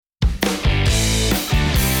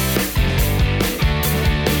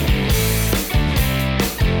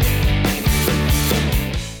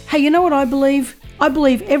Hey, you know what I believe? I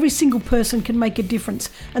believe every single person can make a difference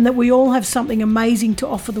and that we all have something amazing to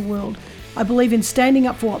offer the world. I believe in standing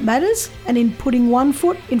up for what matters and in putting one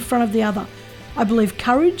foot in front of the other. I believe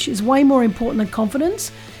courage is way more important than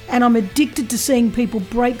confidence, and I'm addicted to seeing people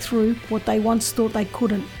break through what they once thought they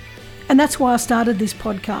couldn't. And that's why I started this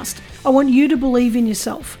podcast. I want you to believe in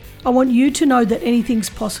yourself. I want you to know that anything's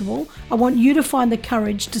possible. I want you to find the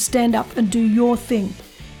courage to stand up and do your thing.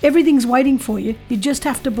 Everything's waiting for you. You just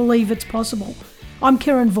have to believe it's possible. I'm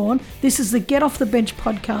Karen Vaughan. This is the Get Off the Bench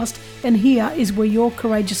podcast, and here is where your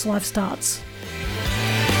courageous life starts.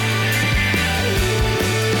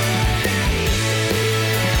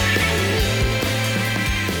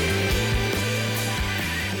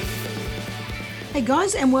 Hey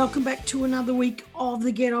guys, and welcome back to another week of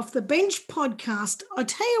the Get Off the Bench podcast. I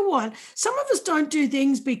tell you what, some of us don't do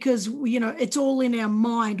things because, it's all in our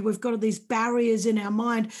mind. We've got these barriers in our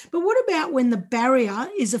mind. But what about when the barrier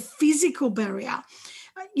is a physical barrier?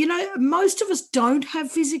 Most of us don't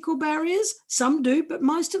have physical barriers. Some do, but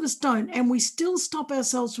most of us don't. And we still stop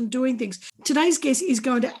ourselves from doing things. Today's guest is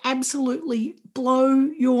going to absolutely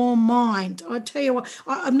blow your mind. I tell you what,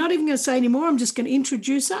 I'm not even going to say anymore. I'm just going to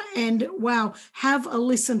introduce her and wow, have a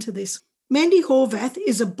listen to this. Mandy Horvath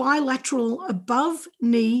is a bilateral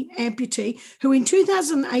above-knee amputee who in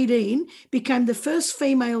 2018 became the first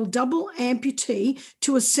female double amputee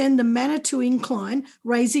to ascend the Manitou Incline,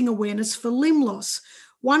 raising awareness for limb loss.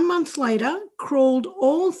 1 month later, crawled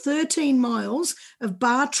all 13 miles of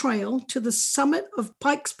Bar Trail to the summit of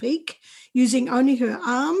Pikes Peak using only her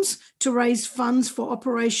arms to raise funds for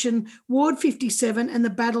Operation Ward 57 and the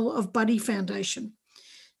Battle of Buddy Foundation.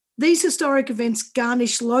 These historic events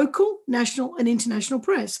garnished local, national and international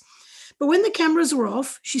press. But when the cameras were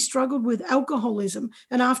off, she struggled with alcoholism,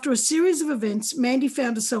 and after a series of events, Mandy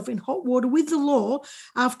found herself in hot water with the law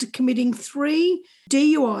after committing 3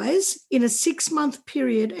 DUIs in a 6-month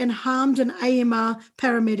period and harmed an AMR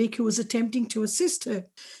paramedic who was attempting to assist her.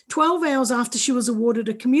 12 hours after she was awarded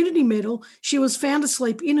a community medal, she was found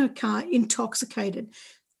asleep in her car, intoxicated.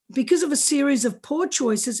 Because of a series of poor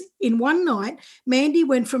choices in one night, Mandy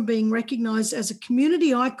went from being recognised as a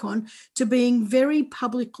community icon to being very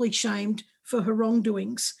publicly shamed for her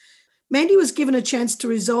wrongdoings. Mandy was given a chance to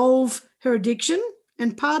resolve her addiction,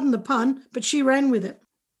 and pardon the pun, but she ran with it.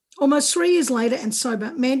 Almost 3 years later and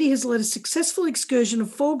sober, Mandy has led a successful excursion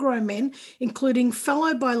of 4 grown men, including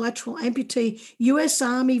fellow bilateral amputee US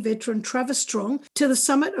Army veteran Travis Strong, to the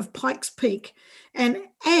summit of Pikes Peak,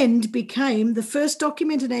 and became the first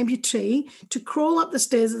documented amputee to crawl up the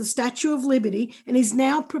stairs of the Statue of Liberty and is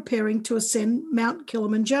now preparing to ascend Mount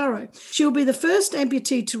Kilimanjaro. She will be the first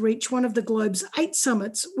amputee to reach one of the globe's 8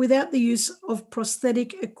 summits without the use of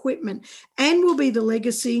prosthetic equipment, and will be the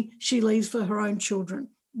legacy she leaves for her own children.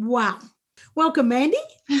 Wow. Welcome, Mandy.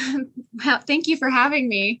 Well, thank you for having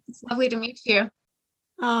me. It's lovely to meet you.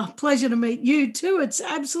 Pleasure to meet you too. It's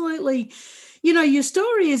absolutely, your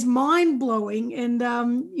story is mind-blowing, and,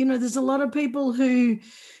 there's a lot of people who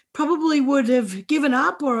probably would have given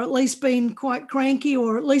up or at least been quite cranky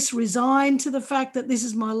or at least resigned to the fact that this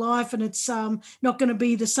is my life and it's not going to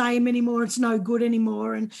be the same anymore. It's no good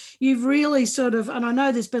anymore. And you've really and I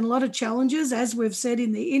know there's been a lot of challenges, as we've said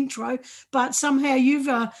in the intro, but somehow you've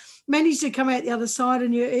managed to come out the other side,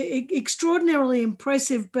 and you're extraordinarily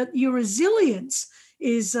impressive, but your resilience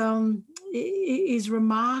is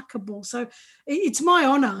remarkable. So it's my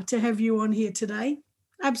honor to have you on here today.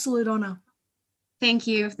 Absolute honor. Thank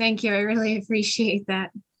you. I really appreciate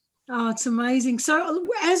that. Oh, it's amazing. So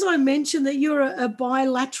as I mentioned, that you're a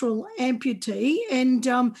bilateral amputee, and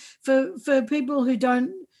for people who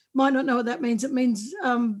might not know what that means, it means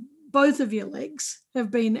both of your legs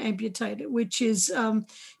have been amputated, which is, a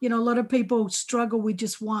lot of people struggle with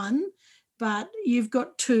just one, but you've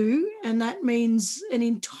got 2, and that means an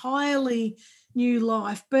entirely new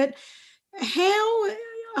life. But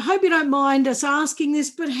I hope you don't mind us asking this,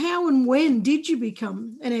 but how and when did you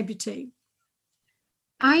become an amputee?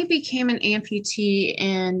 I became an amputee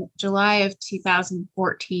in July of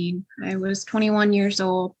 2014. I was 21 years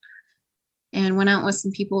old and went out with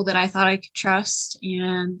some people that I thought I could trust.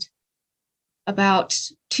 And about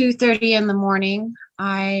 2:30 in the morning,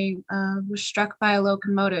 I was struck by a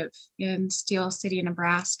locomotive in Steel City,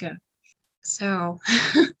 Nebraska. So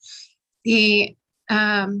the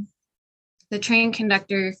train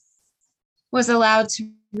conductor was allowed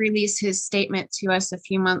to release his statement to us a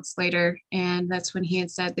few months later. And that's when he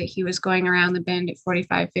had said that he was going around the bend at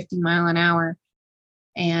 45, 50 mile an hour,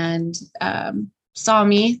 and saw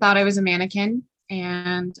me, thought I was a mannequin.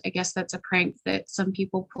 And I guess that's a prank that some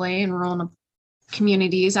people play in rural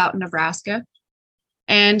communities out in Nebraska.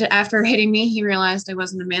 And after hitting me, he realized I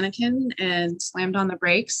wasn't a mannequin and slammed on the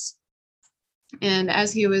brakes. And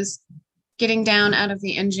as he was getting down out of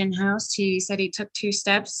the engine house, he said he took 2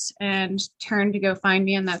 steps and turned to go find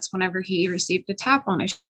me. And that's whenever he received a tap on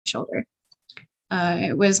his shoulder.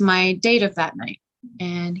 It was my date of that night.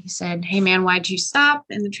 And he said, "Hey man, why'd you stop?"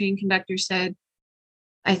 And the train conductor said,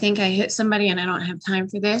 "I think I hit somebody and I don't have time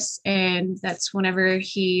for this." And that's whenever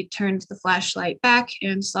he turned the flashlight back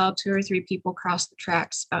and saw 2 or 3 people cross the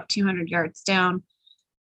tracks about 200 yards down.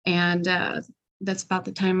 And that's about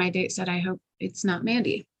the time my date said, "I hope it's not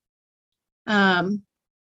Mandy."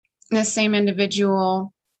 The same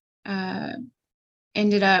individual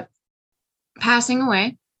ended up passing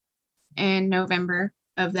away in November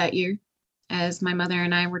of that year, as my mother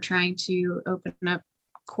and I were trying to open up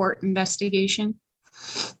court investigation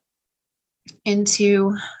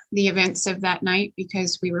into the events of that night,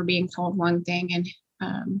 because we were being told one thing and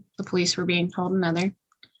the police were being told another.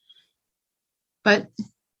 But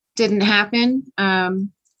didn't happen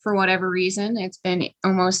for whatever reason. It's been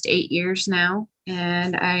almost 8 years now,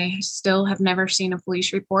 and I still have never seen a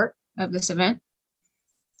police report of this event.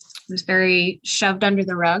 It was very shoved under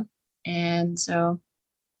the rug. And so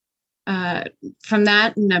from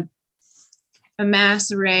that and a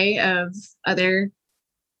mass array of other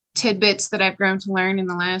tidbits that I've grown to learn in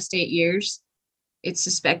the last 8 years, it's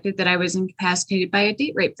suspected that I was incapacitated by a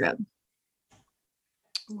date rape drug.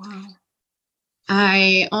 Wow.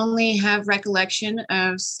 I only have recollection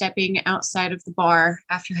of stepping outside of the bar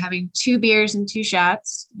after having 2 beers and 2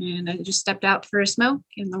 shots, and I just stepped out for a smoke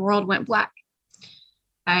and the world went black.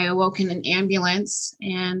 I awoke in an ambulance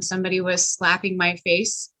and somebody was slapping my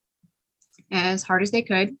face as hard as they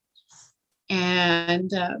could.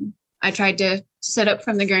 And I tried to sit up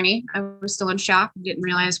from the gurney. I was still in shock and didn't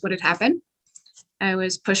realize what had happened. I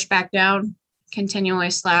was pushed back down,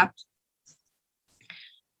 continually slapped.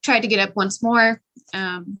 Tried to get up once more,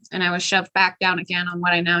 and I was shoved back down again on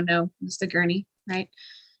what I now know is the gurney, right?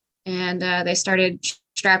 And they started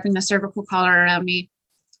strapping the cervical collar around me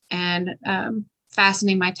and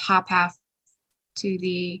fastening my top half to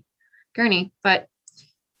the gurney. But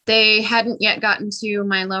they hadn't yet gotten to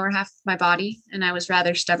my lower half of my body, and I was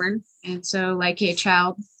rather stubborn. And so, like a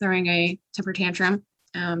child throwing a temper tantrum,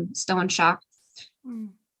 still in shock.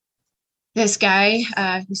 This guy,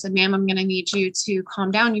 he said, "Ma'am, I'm going to need you to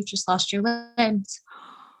calm down. You've just lost your limbs."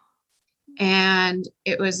 And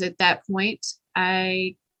it was at that point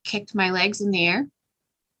I kicked my legs in the air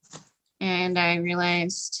and I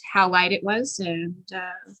realized how light it was and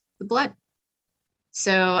the blood.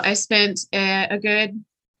 So I spent a good,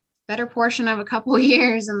 better portion of a couple of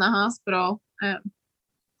years in the hospital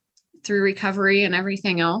through recovery and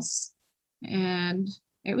everything else. And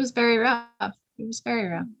it was very rough. It was very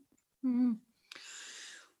rough. Mm.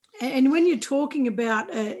 And when you're talking about,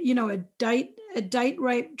 a date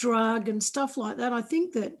rape drug and stuff like that, I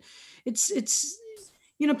think that it's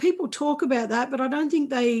people talk about that, but I don't think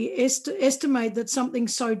they estimate that something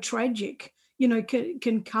so tragic,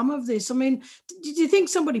 can come of this. I mean, did you think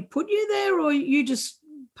somebody put you there, or you just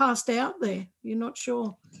passed out there? You're not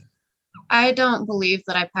sure? I don't believe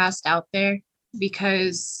that I passed out there,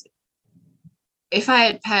 because if I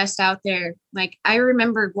had passed out there, like, I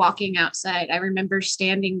remember walking outside. I remember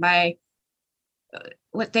standing by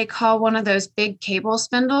what they call one of those big cable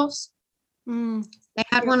spindles. They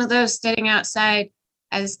had one of those sitting outside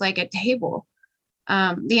as like a table,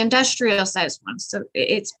 the industrial size one. So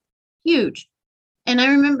it's huge. And I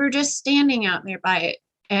remember just standing out there by it.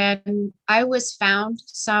 And I was found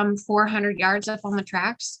some 400 yards up on the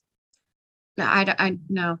tracks. No. I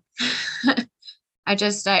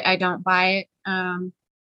don't buy it.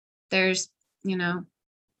 There's, no.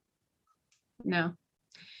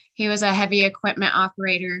 He was a heavy equipment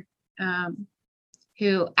operator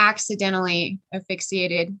who accidentally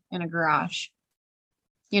asphyxiated in a garage.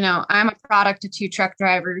 I'm a product of 2 truck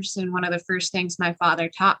drivers, and one of the first things my father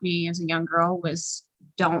taught me as a young girl was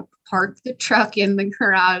don't park the truck in the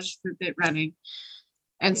garage for bit running.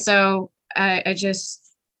 And so I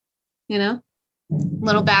just,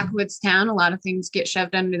 little backwoods town, a lot of things get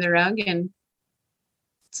shoved under the rug, and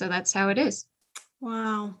so that's how it is.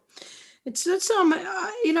 Wow. It's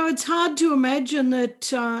it's hard to imagine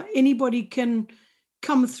that anybody can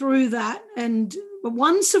come through that and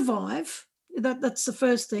one, survive. That's the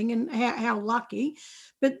first thing, and how lucky.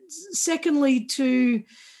 But secondly, to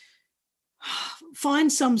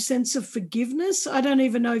find some sense of forgiveness. I don't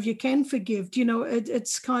even know if you can forgive.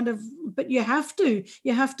 It's kind of, but you have to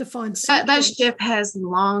find something. That ship has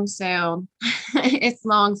long sailed. It's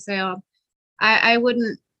long sailed. I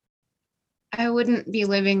wouldn't be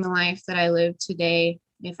living the life that I live today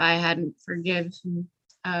if I hadn't forgiven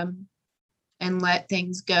and let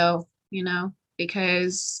things go,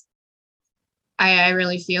 because I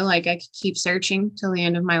really feel like I could keep searching till the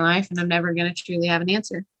end of my life and I'm never going to truly have an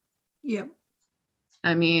answer. Yeah.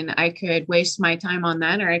 I mean, I could waste my time on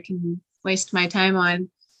that, or I can waste my time on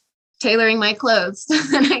tailoring my clothes so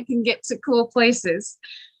that I can get to cool places,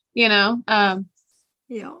 Yeah.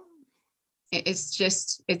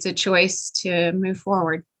 It's a choice to move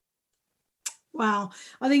forward. Wow,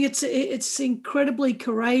 I think it's incredibly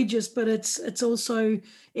courageous, but it's also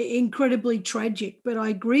incredibly tragic. But I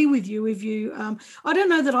agree with you. If you, I don't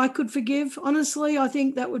know that I could forgive. Honestly, I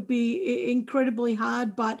think that would be incredibly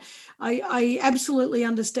hard. But I absolutely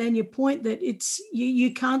understand your point that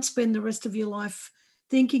you can't spend the rest of your life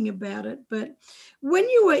thinking about it. But when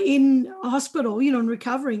you were in hospital, and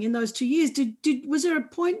recovering in those 2 years, was there a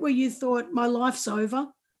point where you thought my life's over?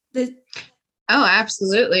 That Oh,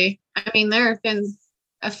 absolutely. I mean, there have been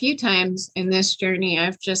a few times in this journey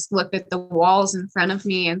I've just looked at the walls in front of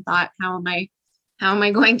me and thought, how am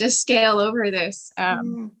I going to scale over this?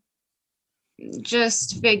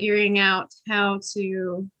 Just figuring out how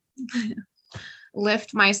to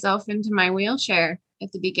lift myself into my wheelchair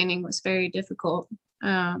at the beginning was very difficult.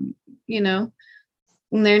 You know,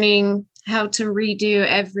 learning how to redo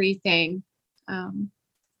everything.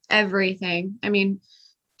 Everything. I mean,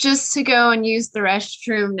 just to go and use the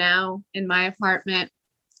restroom now in my apartment,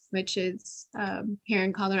 which is here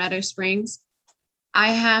in Colorado Springs,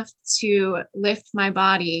 I have to lift my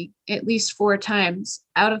body at least 4 times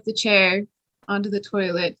out of the chair, onto the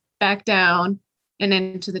toilet, back down, and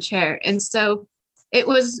into the chair. And so it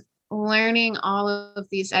was learning all of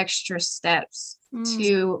these extra steps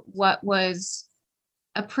to what was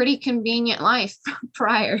a pretty convenient life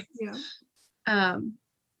prior. Yeah.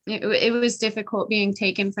 It was difficult being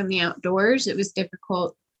taken from the outdoors. It was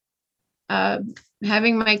difficult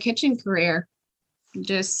having my kitchen career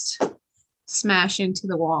just smash into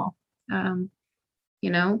the wall. You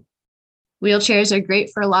know, wheelchairs are great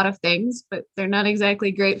for a lot of things, but they're not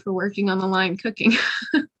exactly great for working on the line cooking.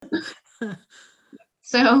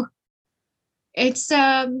 So it's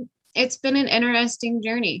been an interesting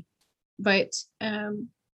journey, but you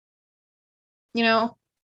know,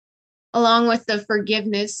 along with the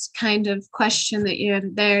forgiveness kind of question that you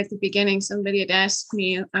had there at the beginning, somebody had asked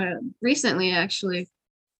me recently, actually,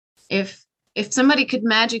 if somebody could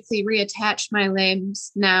magically reattach my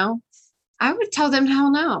limbs now, I would tell them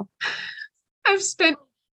hell no. I've spent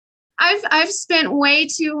way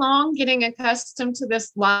too long getting accustomed to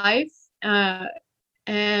this life,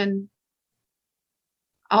 and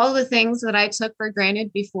all the things that I took for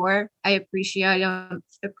granted before, I appreciate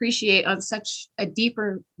on such a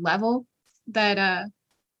deeper level that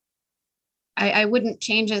I wouldn't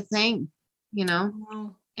change a thing,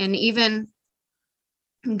 Wow. And even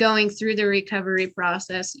going through the recovery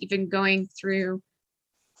process, even going through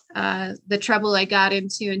the trouble I got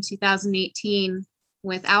into in 2018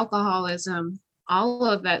 with alcoholism, all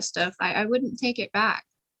of that stuff, I wouldn't take it back.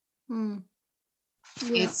 Yeah.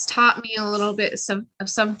 It's taught me a little bit of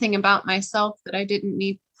something about myself that I didn't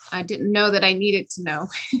know that I needed to know.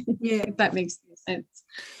 Yeah. If that makes sense.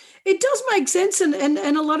 It does make sense, and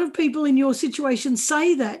a lot of people in your situation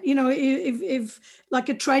say that, if like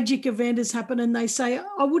a tragic event has happened and they say,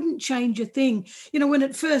 I wouldn't change a thing. When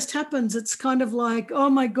it first happens, it's kind of like,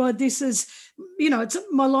 oh my God, this is, it's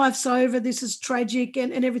my life's over, this is tragic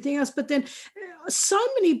and everything else. But then so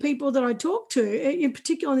many people that I talk to, in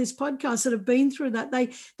particular on this podcast, that have been through that,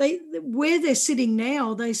 they where they're sitting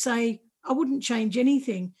now, they say, I wouldn't change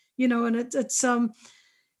anything, and it's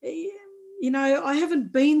I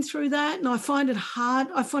haven't been through that, and I find it hard.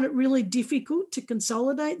 I find it really difficult to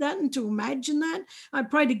consolidate that and to imagine that. I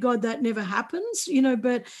pray to God that never happens,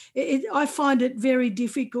 but I find it very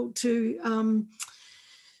difficult to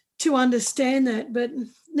understand that. But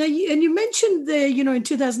now, you mentioned there, in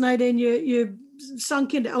 2018, you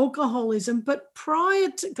sunk into alcoholism, but prior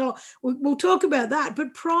to, we'll talk about that,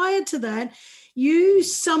 but prior to that, you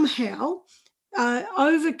somehow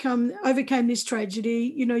overcame this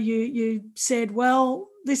tragedy. You said, well,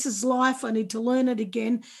 this is life, I need to learn it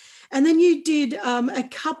again. And then you did a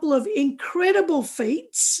couple of incredible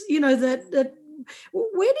feats, that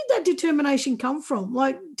where did that determination come from?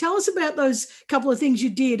 Like, tell us about those couple of things you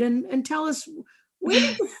did, and tell us, where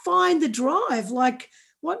did you find the drive? Like,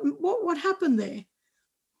 what happened there?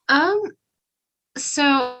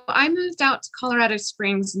 So I moved out to Colorado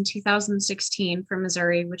Springs in 2016 from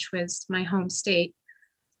Missouri, which was my home state.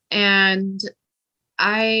 And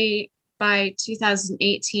by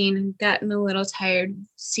 2018, had gotten a little tired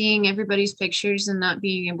seeing everybody's pictures and not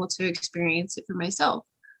being able to experience it for myself.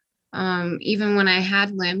 Even when I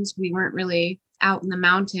had limbs, we weren't really out in the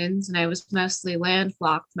mountains, and I was mostly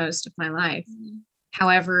landlocked most of my life.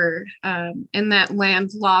 However, in that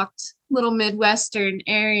landlocked little Midwestern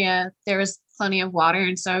area, there was plenty of water.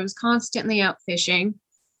 And so I was constantly out fishing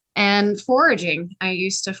and foraging. I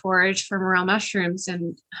used to forage for morel mushrooms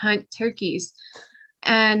and hunt turkeys.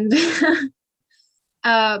 And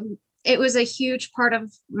it was a huge part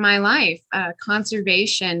of my life,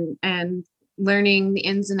 conservation and learning the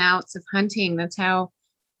ins and outs of hunting. That's how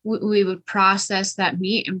we would process that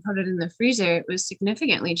meat and put it in the freezer. It was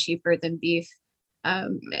significantly cheaper than beef.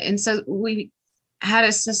 And so we had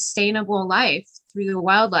a sustainable life through the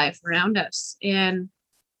wildlife around us. And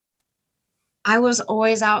I was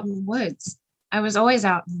always out in the woods.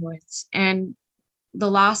 And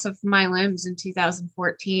the loss of my limbs in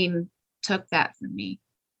 2014 took that from me.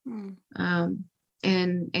 In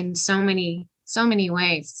so many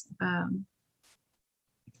ways.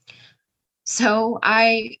 So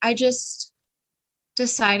I just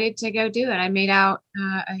decided to go do it. I made out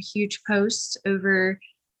a huge post over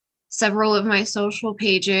several of my social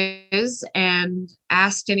pages and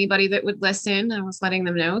asked anybody that would listen. I was letting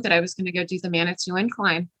them know that I was going to go do the Manitou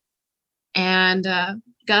Incline, and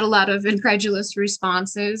got a lot of incredulous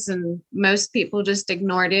responses, and most people just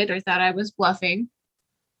ignored it or thought I was bluffing.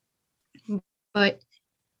 But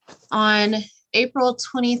on April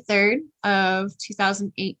 23rd of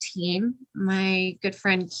 2018, my good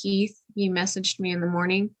friend Keith, he messaged me in the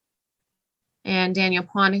morning, and Daniel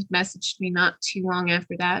Pond had messaged me not too long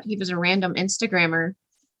after that. He was a random Instagrammer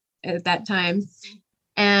at that time.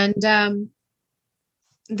 And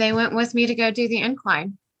they went with me to go do the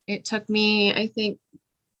incline. It took me, I think,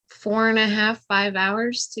 4.5, 5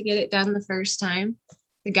 hours to get it done the first time.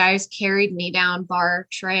 The guys carried me down Bar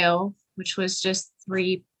Trail, which was just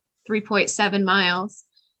 3.7 miles,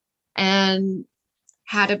 and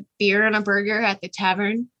had a beer and a burger at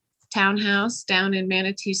the Townhouse down in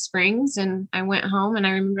Manitou Springs. And I went home, and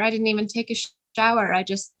I remember I didn't even take a shower. I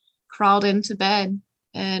just crawled into bed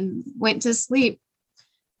and went to sleep.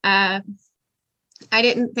 I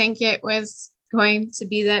didn't think it was going to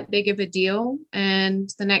be that big of a deal. And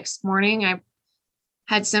the next morning I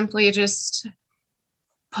had simply just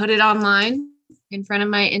put it online in front of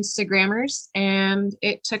my Instagrammers, and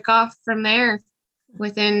it took off from there.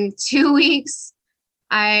 Within 2 weeks,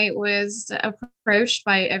 I was approached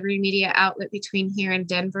by every media outlet between here and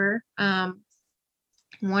Denver,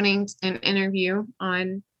 wanting an interview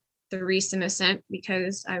on the recent ascent,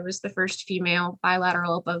 because I was the first female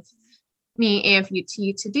bilateral above knee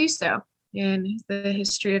amputee to do so in the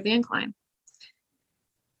history of the incline.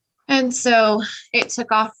 And so it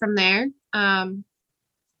took off from there.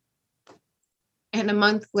 And a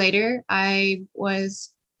month later, I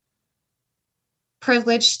was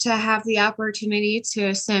privileged to have the opportunity to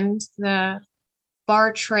ascend the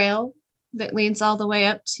Bar Trail that leads all the way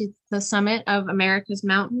up to the summit of America's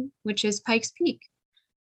Mountain, which is Pikes Peak.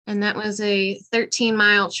 And that was a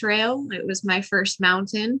 13-mile trail. It was my first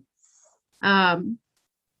mountain. I'm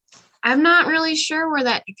not really sure where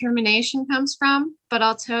that determination comes from, but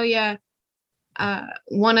I'll tell you,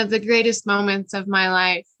 one of the greatest moments of my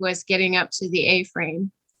life was getting up to the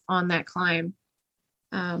A-frame on that climb.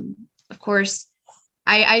 Of course,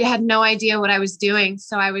 I had no idea what I was doing,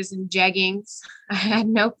 so I was in jeggings. I had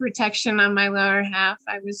no protection on my lower half.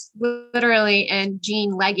 I was literally in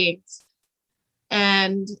jean leggings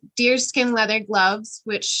and deerskin leather gloves,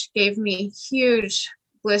 which gave me huge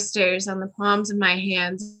blisters on the palms of my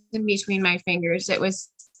hands and between my fingers. It was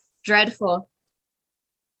dreadful.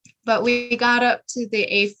 But we got up to the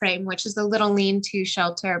A-frame, which is a little lean-to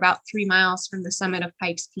shelter about 3 miles from the summit of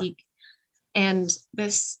Pikes Peak. And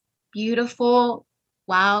this beautiful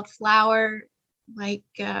wildflower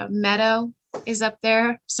meadow is up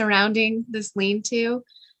there surrounding this lean-to.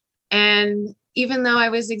 And even though I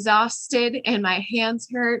was exhausted and my hands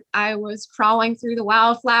hurt, I was crawling through the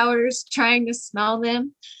wildflowers, trying to smell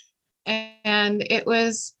them. And it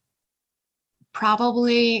was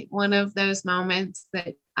probably one of those moments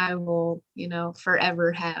that I will,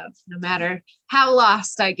 forever have, no matter how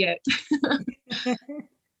lost I get.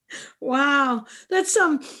 Wow, that's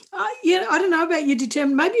I don't know about your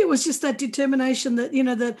determination. Maybe it was just that determination that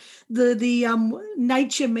the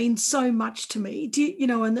nature means so much to me.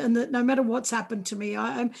 And that no matter what's happened to me,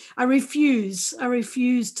 I refuse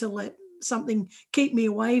to let something keep me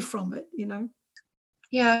away from it.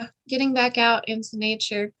 Yeah, getting back out into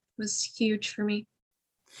nature was huge for me.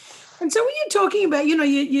 And so when you're talking about, you're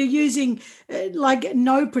using like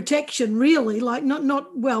no protection, really, like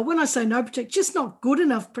not well, when I say no protection, just not good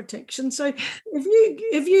enough protection. So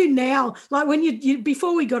if you now, like when you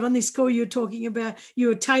before we got on this call, you were talking about you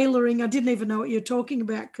were tailoring. I didn't even know what you're talking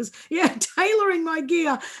about because tailoring my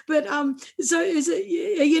gear. But so are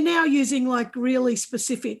you now using like really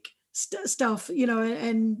specific stuff,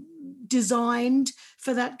 and designed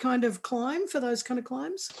for that kind of climb, for those kind of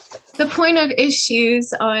climbs? The point of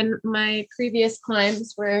issues on my previous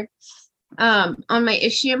climbs were on my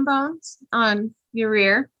ischium bones on your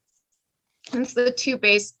rear. It's the two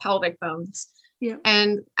base pelvic bones. Yeah.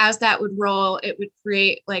 And as that would roll, it would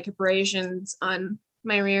create like abrasions on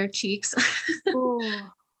my rear cheeks.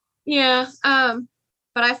 Oh. Yeah.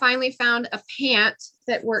 But I finally found a pant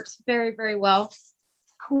that works very, very well.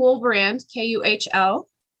 Kuhl brand, Kuhl.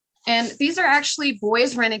 And these are actually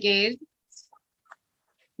Boys Renegade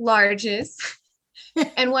larges.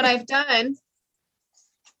 And what I've done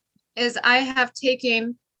is I have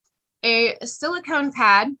taken a silicone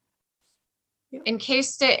pad,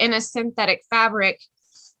 encased it in a synthetic fabric,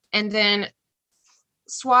 and then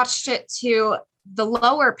swatched it to the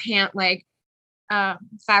lower pant leg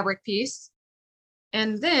fabric piece.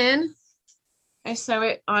 And then I sew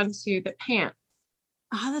it onto the pant.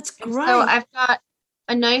 Oh, that's And great. so I've got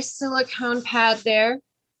a nice silicone pad there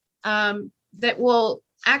that will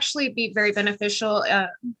actually be very beneficial,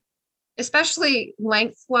 especially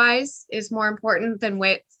lengthwise is more important than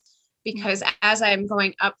width, because as I'm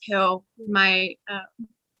going uphill, my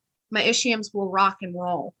ischiums will rock and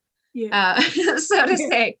roll, so to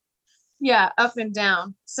say. Yeah, up and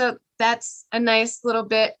down. So that's a nice little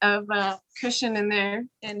bit of cushion in there,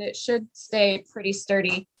 and it should stay pretty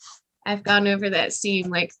sturdy. I've gone over that seam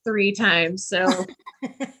like 3 times, so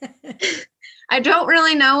I don't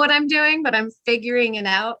really know what I'm doing, but I'm figuring it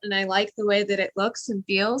out, and I like the way that it looks and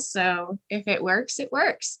feels. So if it works, it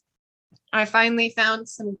works. I finally found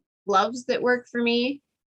some gloves that work for me.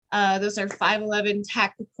 Those are 511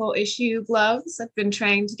 tactical issue gloves. I've been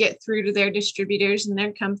trying to get through to their distributors and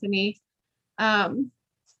their company. And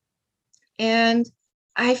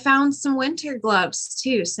I found some winter gloves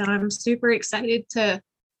too. So I'm super excited to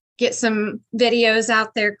get some videos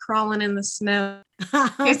out there crawling in the snow.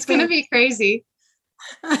 It's going to be crazy.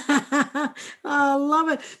 I love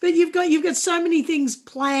it. But you've got so many things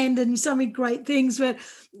planned and so many great things. But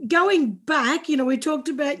going back, we talked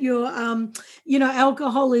about your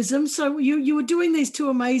alcoholism. So you were doing these 2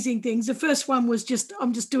 amazing things. The first one was just,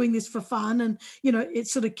 I'm just doing this for fun, and it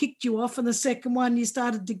sort of kicked you off. And the second one, you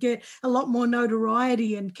started to get a lot more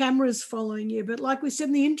notoriety and cameras following you. But like we said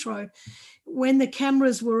in the intro, when the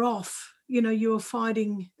cameras were off, you were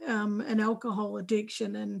fighting an alcohol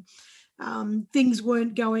addiction, and things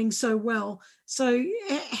weren't going so well. So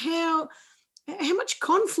how much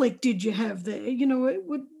conflict did you have there?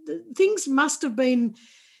 Things must have been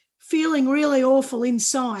feeling really awful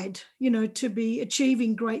inside, to be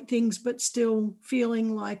achieving great things, but still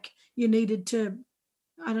feeling like you needed to,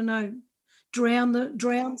 I don't know,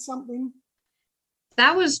 drown something.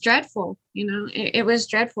 That was dreadful. It was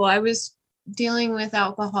dreadful. I was dealing with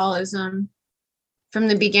alcoholism from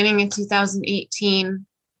the beginning of 2018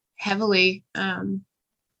 heavily.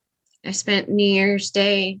 I spent New Year's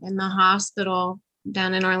Day in the hospital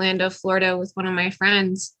down in Orlando, Florida, with one of my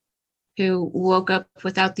friends who woke up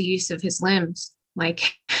without the use of his limbs.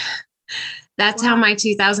 Like, that's how my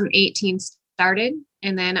 2018 started.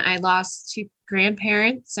 And then I lost 2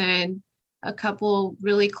 grandparents and a couple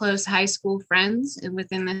really close high school friends, and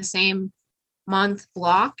within the same month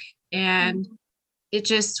block. And it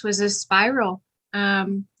just was a spiral,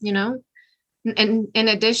 And in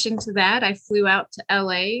addition to that, I flew out to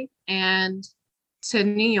LA and to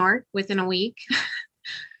New York within a week.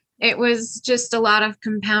 It was just a lot of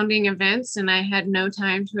compounding events, and I had no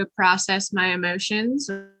time to process my emotions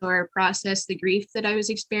or process the grief that I was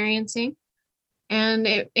experiencing. And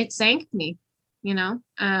it sank me,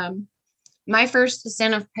 My first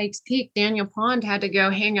ascent of Pikes Peak, Daniel Pond had to go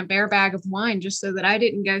hang a bear bag of wine just so that I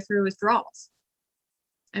didn't go through withdrawals.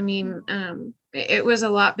 I mean, it was a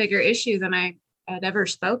lot bigger issue than I had ever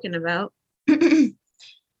spoken about.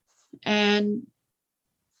 And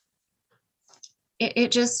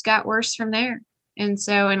it just got worse from there. And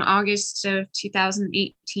so in August of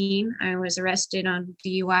 2018, I was arrested on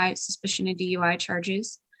DUI, suspicion of DUI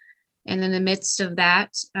charges. And in the midst of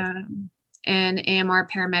that, an AMR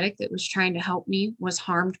paramedic that was trying to help me was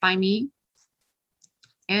harmed by me.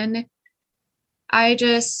 And I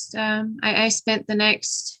just, I spent the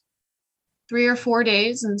next 3 or 4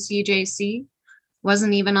 days in CJC,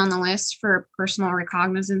 wasn't even on the list for personal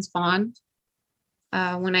recognizance bond.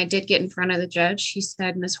 when I did get in front of the judge, she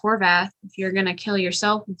said, Ms. Horvath, if you're going to kill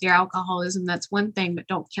yourself with your alcoholism, that's one thing, but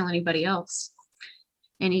don't kill anybody else.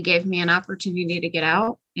 And he gave me an opportunity to get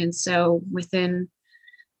out. And so within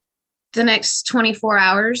the next 24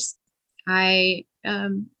 hours, I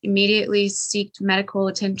immediately sought medical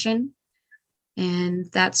attention. And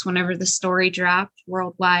that's whenever the story dropped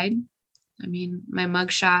worldwide. I mean, my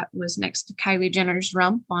mugshot was next to Kylie Jenner's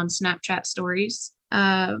rump on Snapchat stories.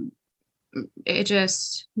 It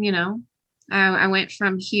just, I went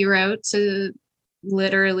from hero to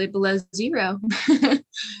literally below zero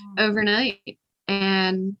overnight.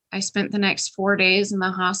 And I spent the next 4 days in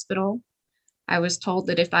the hospital. I was told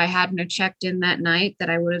that if I hadn't have checked in that night, that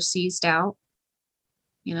I would have seized out.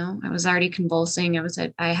 I was already convulsing.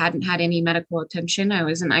 I hadn't had any medical attention. I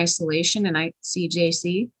was in isolation and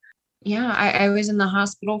CJC. Yeah, I was in the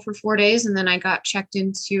hospital for 4 days, and then I got checked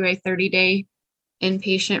into a 30-day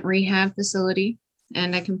inpatient rehab facility,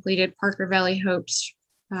 and I completed Parker Valley Hope's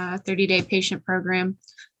 30-day patient program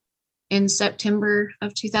in September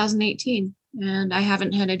of 2018. And I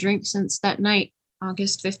haven't had a drink since that night,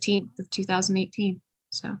 August 15th of 2018.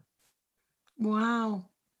 So. Wow.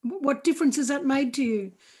 What difference has that made to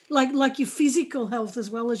you? Like your physical health as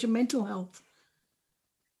well as your mental health?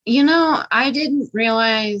 I didn't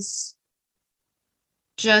realize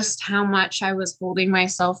just how much I was holding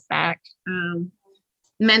myself back,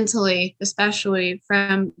 mentally, especially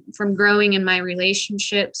from growing in my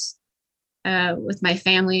relationships with my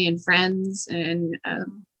family and friends and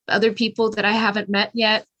other people that I haven't met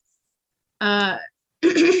yet. I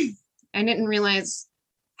didn't realize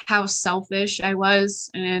how selfish I was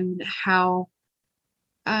and how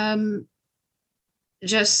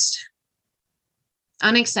just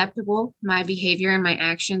unacceptable my behavior and my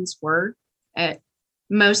actions were at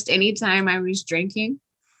most any time I was drinking.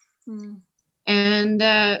 And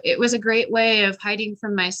it was a great way of hiding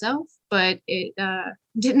from myself, but it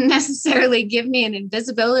didn't necessarily give me an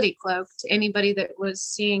invisibility cloak to anybody that was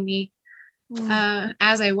seeing me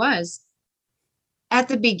as I was. At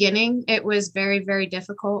the beginning, it was very, very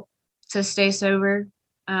difficult to stay sober,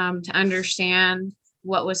 to understand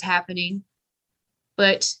what was happening.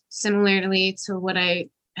 But similarly to what I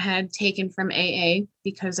had taken from AA,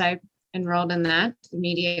 because I enrolled in that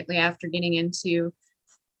immediately after getting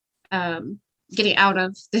out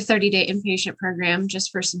of the 30-day inpatient program just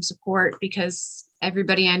for some support, because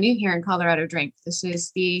everybody I knew here in Colorado drank. This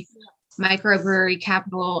is the microbrewery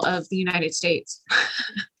capital of the United States.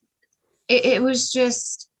 It was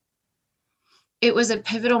a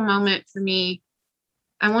pivotal moment for me.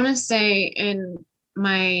 I want to say in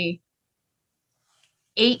my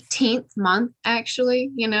 18th month,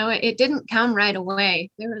 actually. It didn't come right away.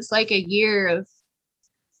 There was like a year of,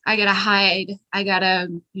 I gotta hide. I gotta,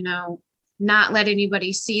 not let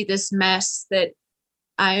anybody see this mess that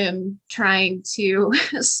I am trying to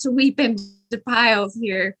sweep into piles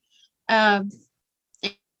here. And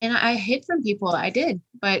I hid from people. I did,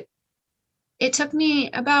 but it took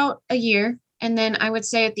me about a year. And then I would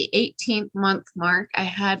say at the 18th month mark, I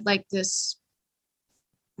had like this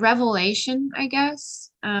revelation, I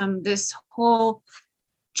guess, this whole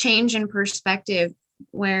change in perspective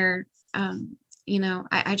where,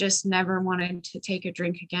 I just never wanted to take a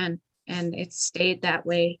drink again. And it stayed that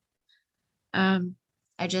way.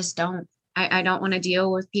 I just don't. I don't want to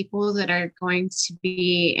deal with people that are going to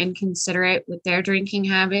be inconsiderate with their drinking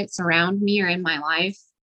habits around me or in my life.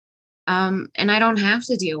 And I don't have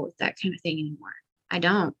to deal with that kind of thing anymore. I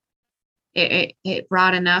don't. It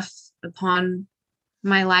brought enough upon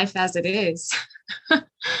my life as it is,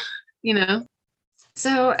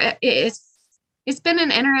 So it's been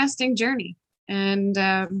an interesting journey, and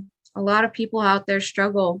a lot of people out there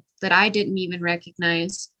struggle that I didn't even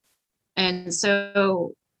recognize. And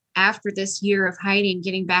so after this year of hiding,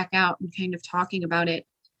 getting back out and kind of talking about it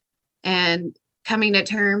and coming to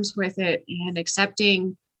terms with it and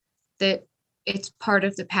accepting that it's part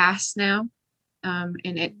of the past now, and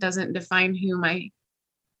it doesn't define who my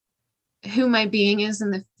being is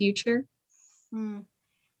in the future,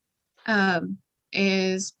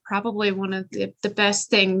 is probably one of the best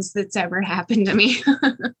things that's ever happened to me.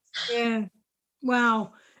 Yeah.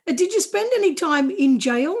 Wow. Did you spend any time in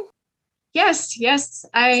jail? Yes.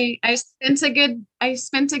 I spent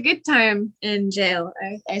a good time in jail.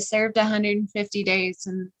 I served 150 days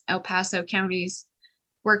in El Paso County's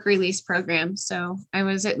work release program. So I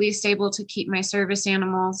was at least able to keep my service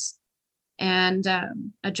animals and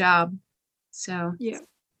a job. So, yeah,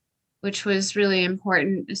 which was really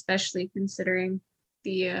important, especially considering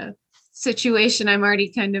the situation I'm already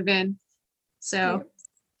kind of in. So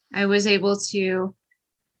I was able to,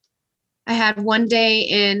 I had one day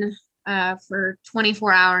in for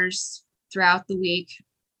 24 hours throughout the week.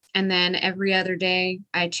 And then every other day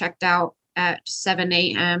I checked out at 7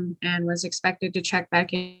 a.m. and was expected to check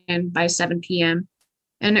back in by 7 p.m.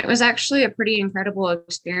 And it was actually a pretty incredible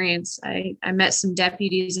experience. I met some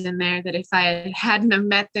deputies in there that if I hadn't have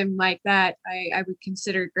met them like that, I would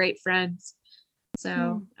consider great friends.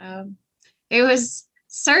 So it was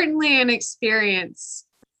certainly an experience.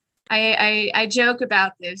 I joke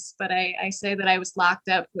about this, but I say that I was locked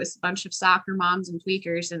up with a bunch of soccer moms and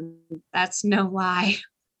tweakers, and that's no lie.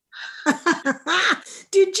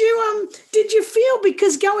 Did you feel,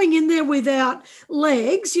 because going in there without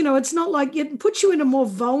legs, it's not like it puts you in a more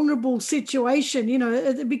vulnerable situation,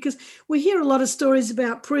 because we hear a lot of stories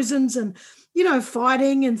about prisons and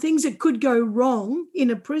fighting and things that could go wrong in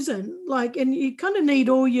a prison, and you kind of need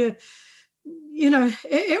all your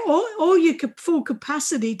all your full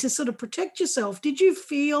capacity to sort of protect yourself. Did you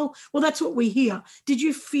feel, well, that's what we hear. Did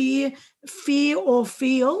you fear or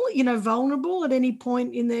feel, vulnerable at any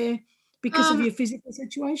point in there because of your physical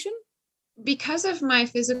situation? Because of my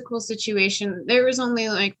physical situation, there was only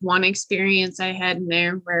like one experience I had in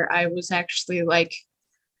there where I was actually like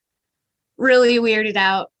really weirded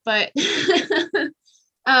out. But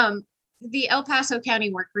the El Paso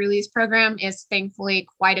County Work Release Program is thankfully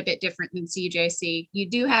quite a bit different than CJC. You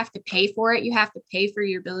do have to pay for it. You have to pay for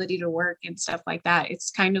your ability to work and stuff like that.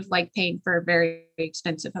 It's kind of like paying for a very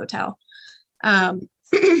expensive hotel,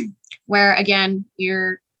 where again,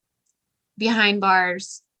 you're behind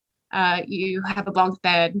bars. You have a bunk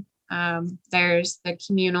bed. There's the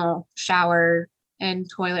communal shower and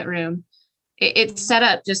toilet room. It's set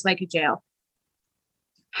up just like a jail.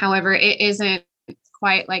 However, it isn't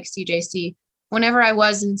quite like CJC. Whenever I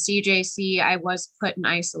was in CJC, I was put in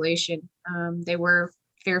isolation. They were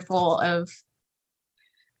fearful of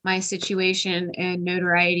my situation and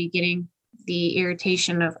notoriety getting the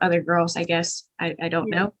irritation of other girls, I guess. I don't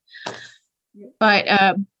know. But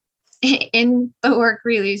in the work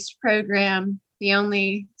release program, the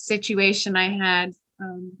only situation I had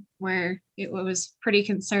where it was pretty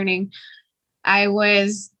concerning, I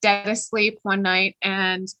was dead asleep one night,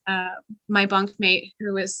 and my bunkmate,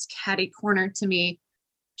 who was catty corner to me,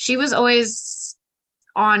 she was always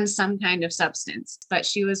on some kind of substance, but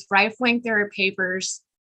she was rifling through her papers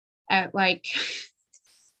at like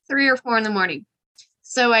 3 or 4 in the morning.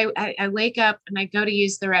 So I wake up and I go to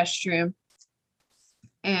use the restroom,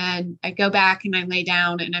 and I go back and I lay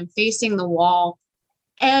down and I'm facing the wall.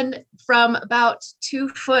 And from about 2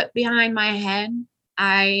 foot behind my head,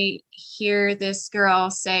 I hear this girl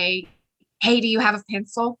say, "Hey, do you have a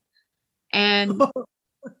pencil?" And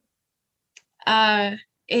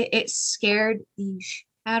it scared the shit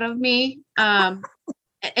out of me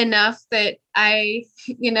enough that I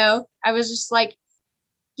was just like,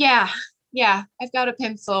 yeah, I've got a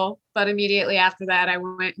pencil. But immediately after that, I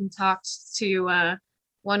went and talked to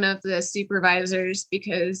one of the supervisors,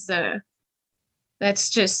 because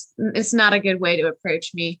it's not a good way to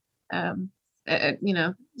approach me.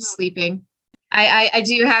 Sleeping. I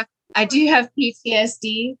do have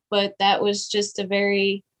PTSD, but that was just a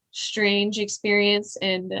very strange experience,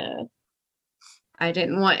 and I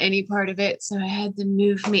didn't want any part of it, so I had them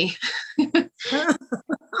move me.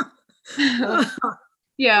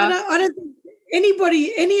 Yeah. I don't think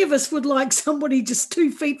any of us would like somebody just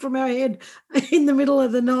 2 feet from our head in the middle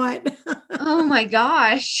of the night. Oh my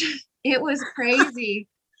gosh. It was crazy.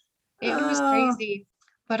 It was crazy.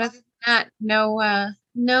 But other than that,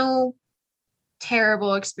 no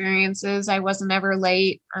terrible experiences. I wasn't ever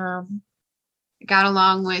late. Got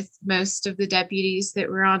along with most of the deputies that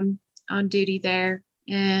were on duty there,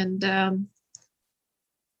 and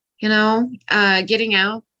getting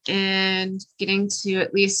out and getting to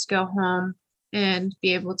at least go home and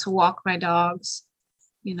be able to walk my dogs,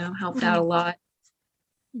 helped out a lot.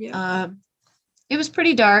 Yeah. It was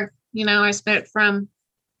pretty dark. I spent from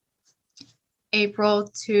April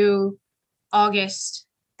to August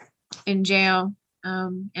in jail,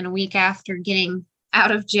 and a week after getting out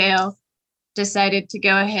of jail, decided to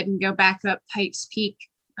go ahead and go back up Pikes Peak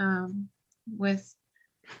with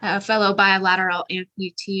a fellow bilateral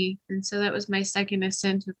amputee. And so that was my second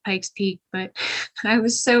ascent of Pikes Peak, but I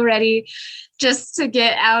was so ready just to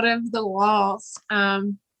get out of the walls.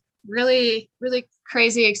 Really, really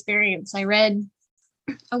crazy experience. I read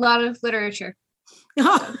a lot of literature.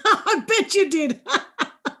 I bet you did.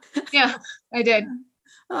 Yeah, I did.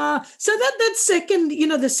 So that second,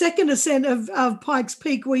 the second ascent of Pikes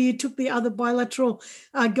Peak, where you took the other bilateral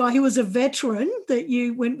guy who was a veteran that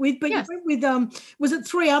you went with, but yes. You went with was it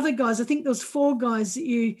 3 other guys? I think there was 4 guys that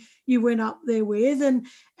you went up there with, and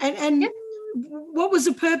yep. what was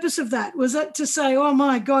the purpose of that? Was it to say, "Oh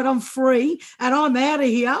my God, I'm free and I'm out of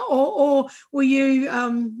here," or were you,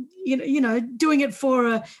 doing it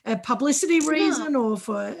for a publicity reason or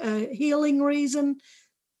for a healing reason?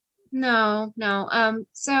 No.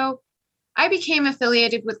 So I became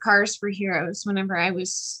affiliated with Cars for Heroes whenever I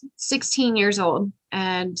was 16 years old,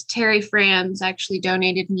 and Terry Franz actually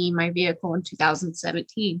donated me my vehicle in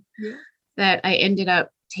 2017. Yeah. That I ended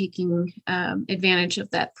up taking advantage of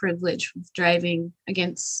that privilege with driving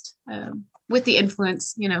against with the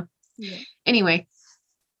influence, Yeah. Anyway,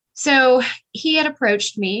 so he had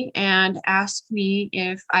approached me and asked me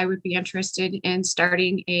if I would be interested in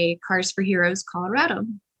starting a Cars for Heroes Colorado.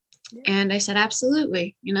 Yeah. And I said,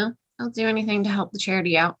 absolutely, I'll do anything to help the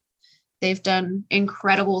charity out. They've done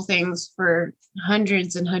incredible things for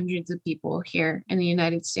hundreds and hundreds of people here in the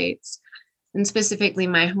United States, and specifically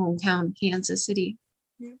my hometown, Kansas City.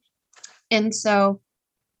 Yeah. And so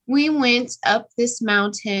we went up this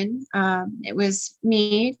mountain. It was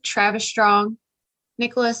me, Travis Strong,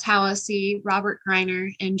 Nicholas Hallisey, Robert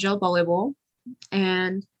Greiner, and Jill Bullable.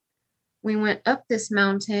 And we went up this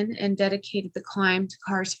mountain and dedicated the climb to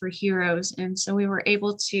Cars for Heroes. And so we were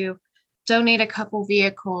able to donate a couple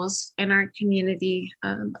vehicles in our community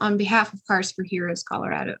on behalf of Cars for Heroes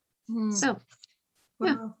Colorado. So,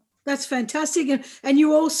 yeah. Wow. That's fantastic. And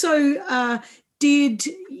you also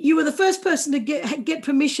you were the first person to get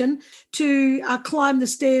permission to climb the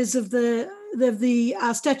stairs of the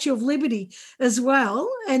Statue of Liberty as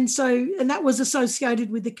well. And that was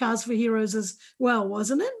associated with the Cars for Heroes as well,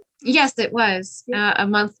 wasn't it? Yes, it was. Yeah. A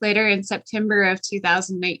month later, in September of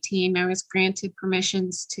 2018, I was granted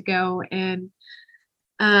permissions to go and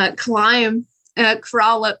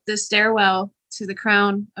crawl up the stairwell to the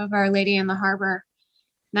crown of Our Lady in the Harbor.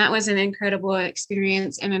 That was an incredible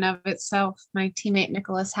experience in and of itself. My teammate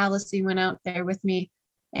Nicholas Hallisey went out there with me,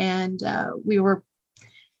 and we were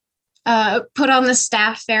put on the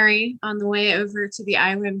staff ferry on the way over to the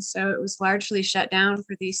island. So it was largely shut down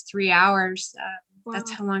for these 3 hours. Wow.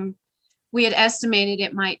 That's how long we had estimated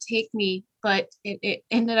it might take me, but it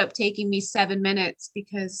ended up taking me 7 minutes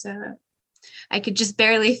because I could just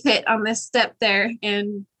barely fit on this step there.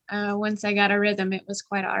 And once I got a rhythm, it was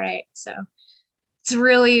quite all right. So it's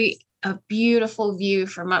really a beautiful view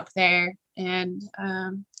from up there. And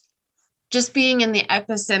just being in the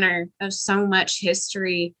epicenter of so much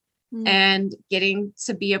history and getting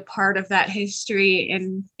to be a part of that history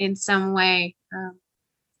in some way.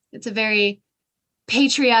 It's a very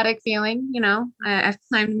patriotic feeling. I've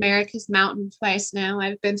climbed America's Mountain twice now.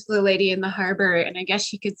 I've been to the Lady in the Harbor, and I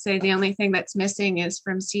guess you could say the only thing that's missing is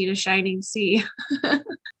From Sea to Shining Sea.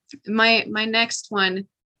 My next one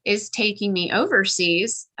is taking me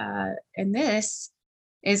overseas, and this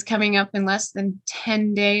is coming up in less than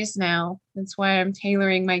 10 days now. That's why I'm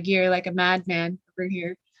tailoring my gear like a madman over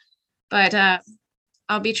here. But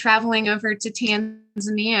I'll be traveling over to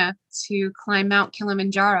Tanzania to climb Mount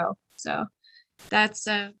Kilimanjaro. So that's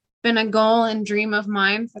been a goal and dream of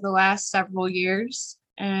mine for the last several years.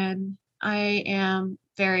 And I am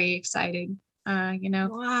very excited.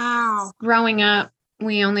 Wow. Growing up,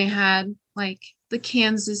 we only had like the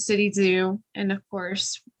Kansas City Zoo and, of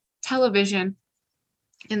course, television.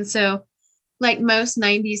 And so, like most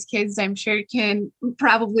 90s kids, I'm sure can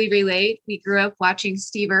probably relate. We grew up watching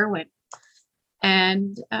Steve Irwin.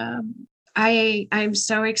 And I'm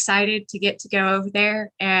so excited to get to go over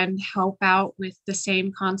there and help out with the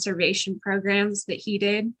same conservation programs that he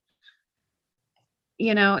did.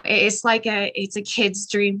 It's like it's a kid's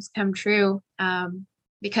dreams come true,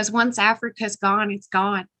 because once Africa's gone, it's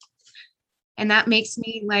gone. And that makes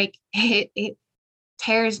me like, it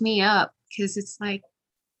tears me up because it's like,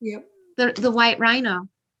 yep, the white rhino,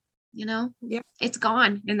 yep, it's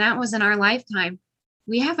gone. And that was in our lifetime.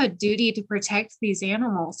 We have a duty to protect these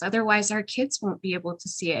animals. Otherwise, our kids won't be able to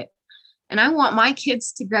see it. And I want my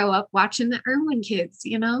kids to grow up watching the Irwin kids,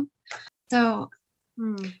 So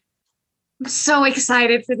I'm so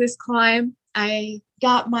excited for this climb. I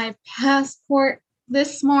got my passport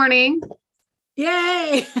this morning.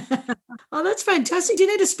 Yay! Oh, that's fantastic. Do you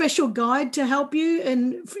need a special guide to help you?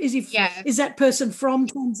 And is that person from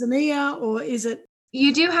Tanzania, or is it?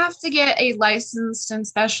 You do have to get a licensed and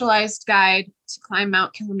specialized guide to climb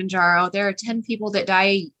Mount Kilimanjaro. There are 10 people that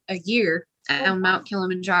die a year on Mount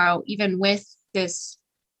Kilimanjaro, even with this,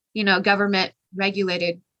 government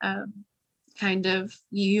regulated kind of,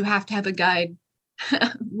 you have to have a guide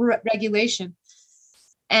regulation.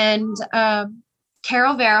 And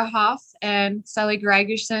Carol Verahoff and Sully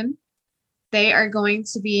Gregerson, they are going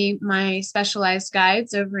to be my specialized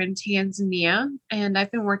guides over in Tanzania. And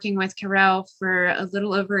I've been working with Carol for a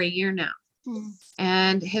little over a year now.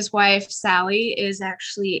 And his wife, Sally, is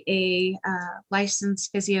actually a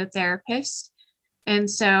licensed physiotherapist. And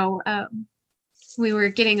so we were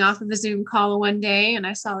getting off of the Zoom call one day and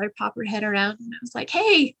I saw her pop her head around and I was like,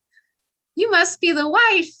 hey, you must be the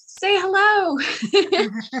wife. Say hello.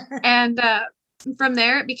 And from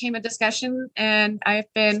there, it became a discussion, and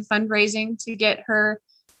I've been fundraising to get her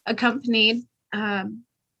accompanied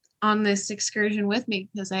on this excursion with me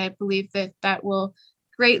because I believe that that will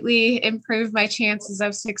greatly improve my chances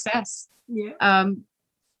of success. Yeah.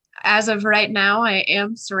 As of right now, I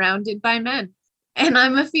am surrounded by men, and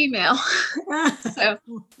I'm a female. So,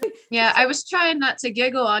 yeah, I was trying not to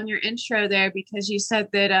giggle on your intro there because you said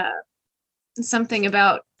that something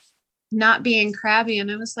about not being crabby,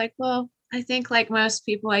 and I was like, well, I think like most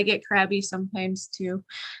people, I get crabby sometimes too.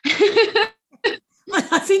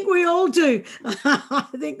 I think we all do. I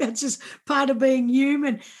think that's just part of being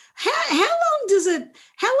human. How long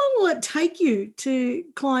will it take you to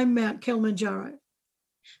climb Mount Kilimanjaro?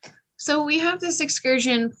 So we have this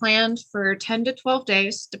excursion planned for 10 to 12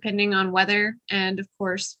 days, depending on weather and of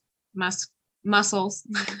course, muscles.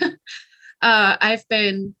 I've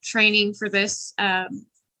been training for this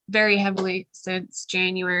very heavily since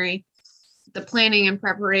January. The planning and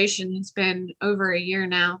preparation has been over a year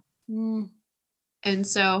now. And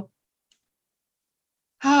so,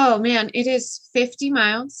 oh man, it is 50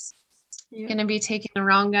 miles. Yeah. Going to be taking the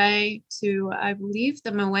wrong guy to, I believe,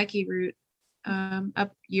 the Maweki route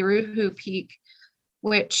up Yeruhu Peak,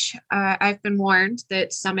 which I've been warned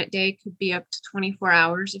that summit day could be up to 24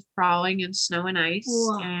 hours of crawling in snow and ice.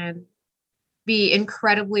 Wow. And be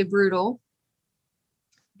incredibly brutal.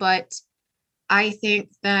 But I think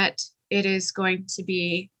that it is going to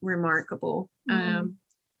be remarkable.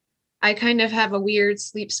 I kind of have a weird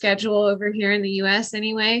sleep schedule over here in the US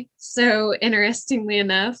anyway. So interestingly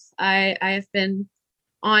enough, I have been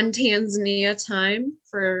on Tanzania time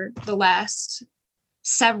for the last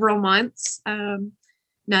several months,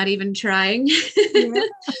 not even trying. Yeah.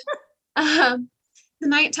 The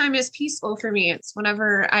nighttime is peaceful for me. It's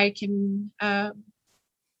whenever I can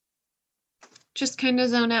just kind of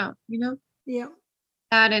zone out, you know? Yeah.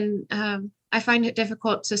 That and I find it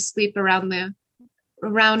difficult to sleep around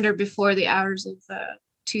or before the hours of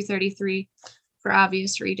 2:33 for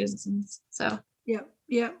obvious reasons. So yeah.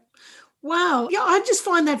 Wow. Yeah, I just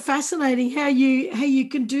find that fascinating how you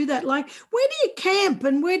can do that. Like, where do you camp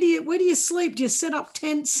and where do you sleep? Do you set up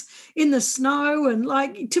tents in the snow? And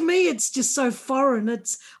like, to me, it's just so foreign.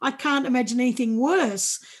 I can't imagine anything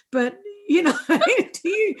worse. But you know,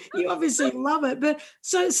 you obviously love it. But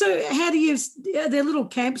so how do are there little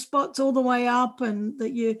camp spots all the way up and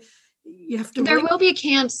that you have to? There will be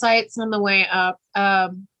campsites on the way up.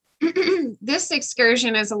 This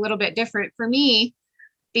excursion is a little bit different for me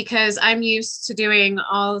because I'm used to doing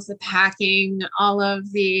all of the packing, all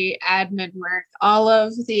of the admin work, all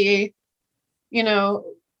of the,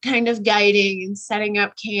 kind of guiding and setting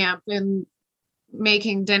up camp and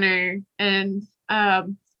making dinner. And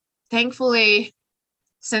thankfully,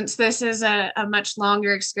 since this is a much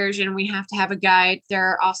longer excursion, we have to have a guide.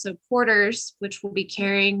 There are also porters, which will be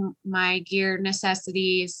carrying my gear,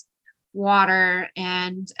 necessities, water,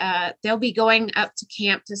 and they'll be going up to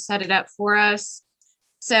camp to set it up for us.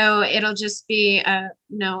 So it'll just be a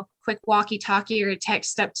quick walkie-talkie or a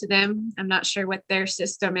text up to them. I'm not sure what their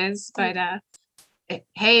system is, but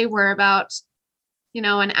hey, we're about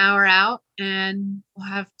an hour out and we'll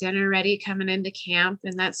have dinner ready coming into camp.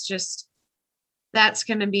 And that's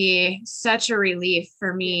going to be such a relief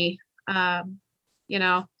for me. Even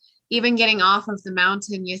getting off of the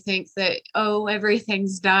mountain, you think that,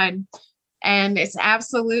 everything's done. And it's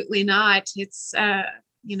absolutely not. It's,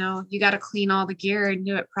 you got to clean all the gear and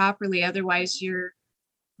do it properly. Otherwise you're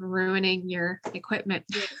ruining your equipment.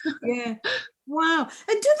 Yeah. Wow.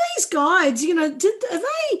 And do these guides, do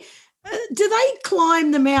they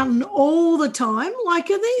climb the mountain all the time?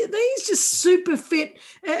 Like, are these just super fit,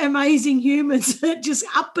 amazing humans that just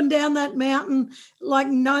up and down that mountain like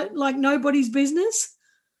nobody's business?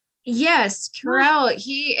 Yes, Carell,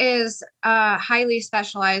 he is highly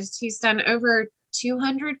specialized. He's done over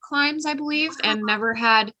 200 climbs, I believe, and never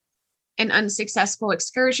had an unsuccessful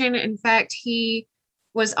excursion. In fact, he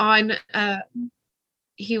was the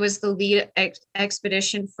lead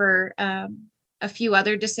expedition for a few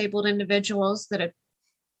other disabled individuals that had,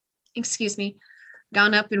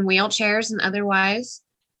 gone up in wheelchairs and otherwise.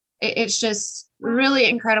 It's just really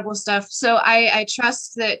incredible stuff. So I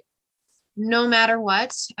trust that no matter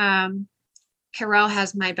what, Carell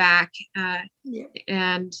has my back,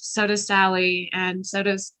 and so does Sally, and so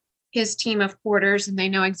does his team of porters, and they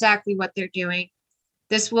know exactly what they're doing.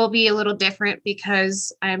 This will be a little different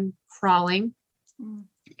because I'm crawling. Mm.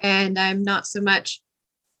 And I'm not so much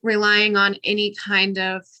relying on any kind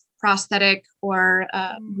of prosthetic or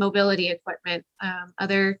mobility equipment.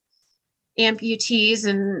 Other amputees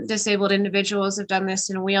and disabled individuals have done this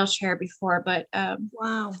in a wheelchair before, but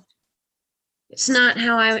Wow. it's not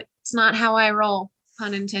how I roll,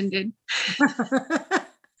 pun intended.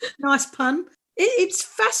 Nice pun. It's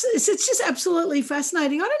fascinating. It's just absolutely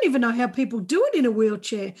fascinating. I don't even know how people do it in a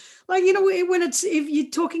wheelchair. Like, when if you're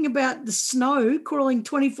talking about the snow, crawling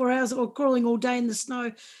 24 hours or crawling all day in the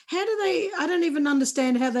snow, I don't even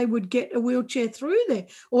understand how they would get a wheelchair through there.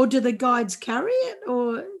 Or do the guides carry it,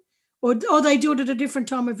 or they do it at a different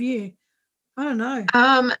time of year? I don't know.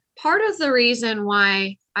 Part of the reason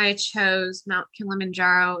why I chose Mount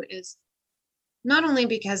Kilimanjaro is not only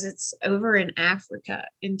because it's over in Africa,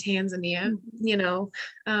 in Tanzania,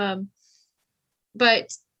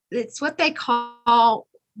 but it's what they call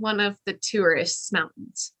one of the tourist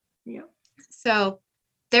mountains. Yeah. So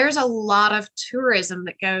there's a lot of tourism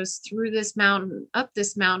that goes through this mountain, up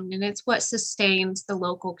this mountain, and it's what sustains the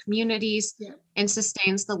local communities and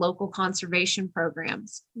sustains the local conservation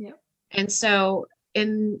programs. Yeah. And so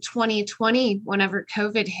in 2020, whenever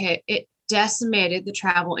COVID hit, it decimated the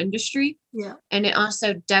travel industry. Yeah. And it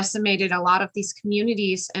also decimated a lot of these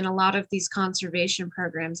communities and a lot of these conservation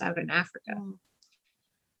programs out in Africa. Mm.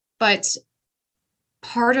 But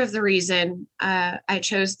part of the reason I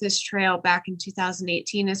chose this trail back in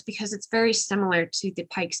 2018 is because it's very similar to the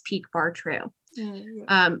Pikes Peak Bar Trail,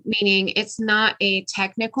 meaning it's not a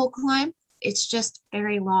technical climb. It's just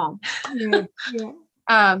very long. Yeah.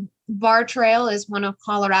 Yeah. Bar Trail is one of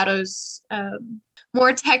Colorado's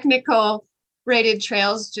more technical rated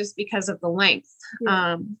trails just because of the length.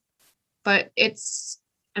 Yeah. But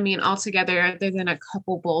altogether, other than a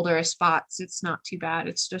couple boulder spots, it's not too bad.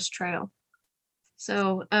 It's just trail.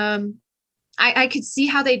 So I could see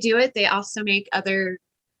how they do it. They also make other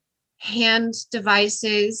hand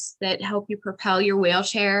devices that help you propel your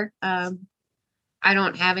wheelchair. I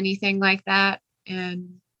don't have anything like that.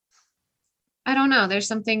 And I don't know. There's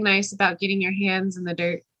something nice about getting your hands in the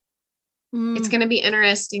dirt. Mm. It's going to be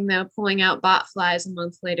interesting, though, pulling out bot flies a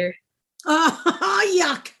month later.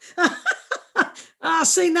 Yuck.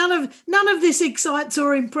 See, none of this excites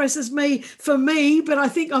or impresses me for me, but I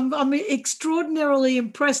think I'm extraordinarily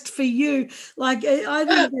impressed for you. Like, I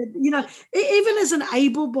think that, even as an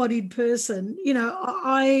able-bodied person,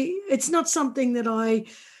 it's not something that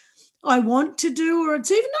I want to do, or it's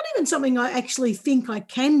not even something I actually think I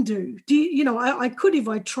can do. I could if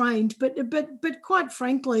I trained, but quite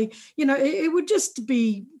frankly, it would just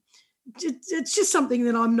be, it's just something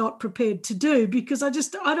that I'm not prepared to do, because I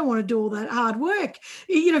don't want to do all that hard work,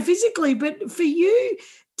 physically. But for you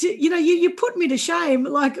to, you put me to shame.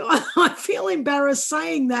 Like, I feel embarrassed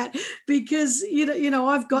saying that, because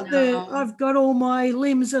I've got all my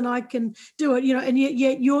limbs and I can do it, and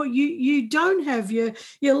yet you don't have your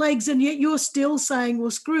legs, and yet you're still saying,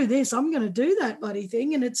 well, screw this, I'm going to do that bloody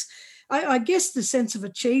thing. And it's, I guess the sense of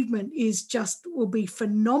achievement will be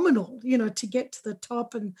phenomenal, to get to the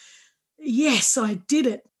top and yes, I did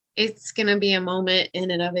it. It's going to be a moment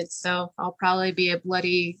in and of itself. I'll probably be a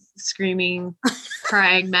bloody, screaming,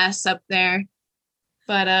 crying mess up there.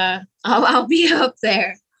 But I'll be up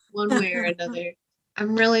there one way or another.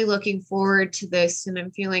 I'm really looking forward to this, and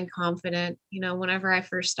I'm feeling confident. Whenever I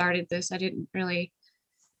first started this, I didn't really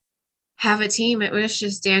have a team. It was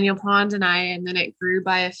just Daniel Pond and I, and then it grew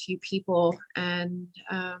by a few people. And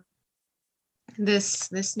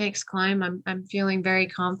this next climb, I'm feeling very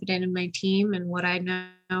confident in my team and what I know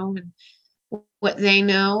and what they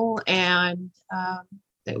know, and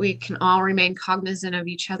that we can all remain cognizant of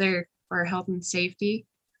each other for health and safety.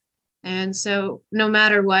 And so no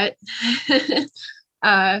matter what,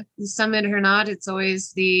 the summit or not, it's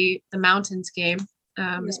always the mountains game,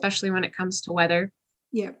 especially when it comes to weather.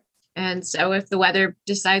 Yeah. And so if the weather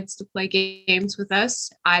decides to play games with us,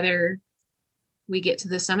 either we get to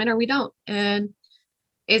the summit or we don't. And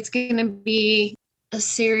it's going to be a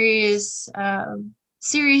serious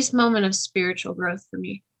moment of spiritual growth for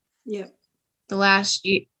me. Yeah. The last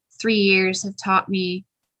 3 years have taught me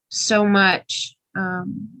so much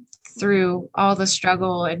through all the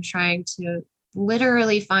struggle and trying to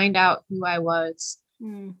literally find out who I was.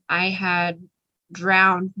 Mm. I had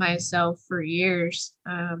drowned myself for years,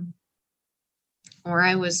 or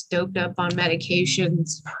I was doped up on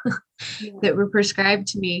medications that were prescribed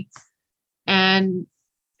to me. And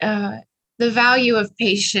the value of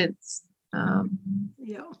patience.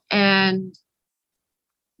 And,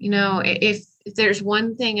 if there's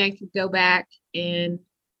one thing I could go back and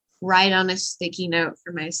write on a sticky note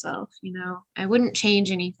for myself. I wouldn't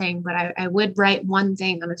change anything, but I would write one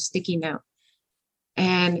thing on a sticky note,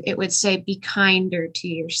 and it would say, be kinder to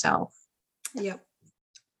yourself. Yep.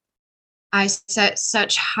 I set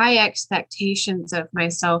such high expectations of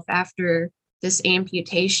myself after this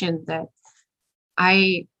amputation that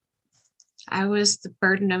I was the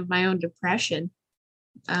burden of my own depression,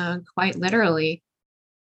 quite literally.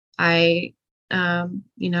 I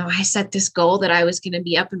set this goal that I was going to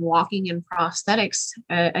be up and walking in prosthetics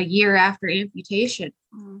a year after amputation.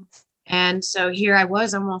 Mm. And so here I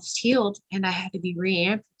was almost healed, and I had to be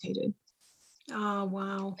re-amputated. Oh,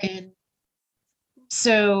 wow. And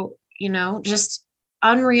so, just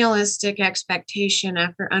unrealistic expectation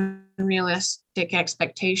after unrealistic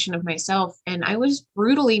expectation of myself. And I was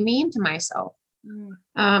brutally mean to myself,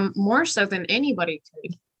 more so than anybody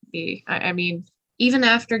could be. I mean, even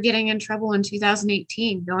after getting in trouble in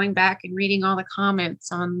 2018, going back and reading all the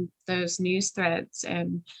comments on those news threads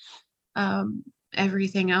and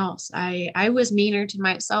everything else, I was meaner to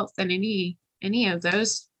myself than any of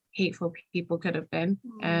those hateful people could have been.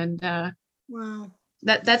 And wow.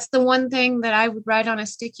 That's the one thing that I would write on a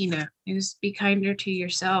sticky note, is be kinder to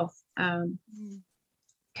yourself.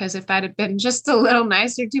 Because if I'd have been just a little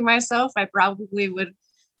nicer to myself, I probably would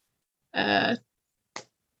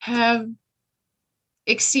have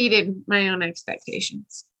exceeded my own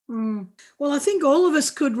expectations. Well, I think all of us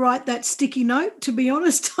could write that sticky note, to be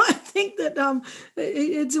honest. I think that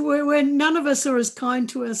it's where none of us are as kind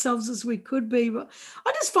to ourselves as we could be. But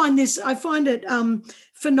I find it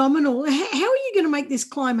phenomenal. How are you going to make this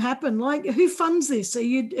climb happen? Like, who funds this? Are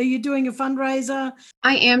you doing a fundraiser?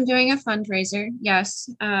 I am doing a fundraiser, yes.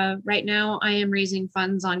 Right now I am raising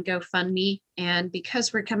funds on GoFundMe, and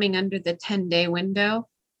because we're coming under the 10-day window,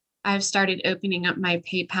 I've started opening up my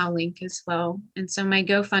PayPal link as well. And so my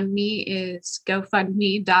GoFundMe is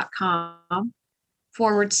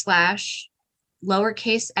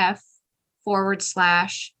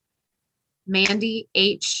gofundme.com/f/Mandy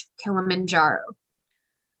H. Kilimanjaro.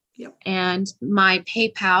 Yep. And my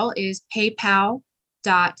PayPal is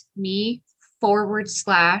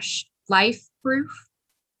paypal.me/lifeproof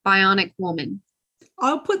bionic woman.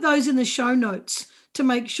 I'll put those in the show notes to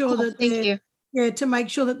make sure that thank you. Yeah, to make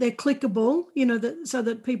sure that they're clickable, so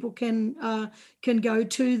that people can go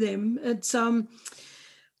to them. It's and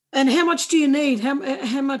how much do you need?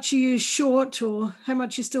 How much are you short, or how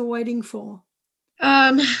much you're still waiting for?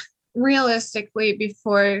 Realistically,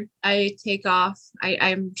 before I take off,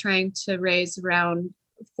 I'm trying to raise around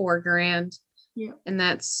 $4,000. Yeah, and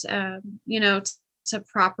that's to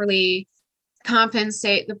properly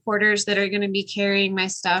compensate the porters that are going to be carrying my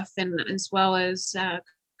stuff, and as well as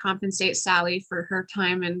compensate Sally for her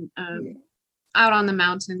time and out on the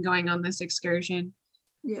mountain going on this excursion.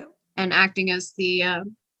 Yeah. And acting as the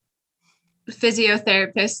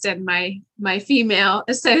physiotherapist and my female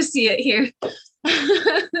associate here.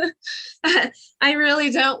 I really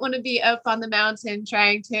don't want to be up on the mountain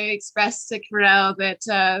trying to express to Carell that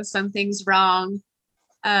something's wrong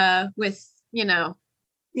with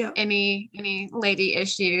any lady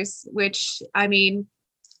issues, which I mean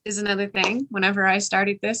is another thing. Whenever I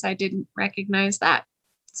started this, I didn't recognize that.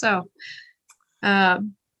 So, wow.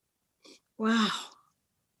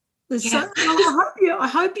 I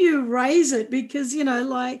hope you raise it, because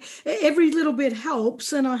like every little bit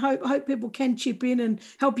helps, and I hope people can chip in and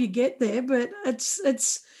help you get there. But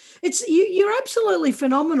you're absolutely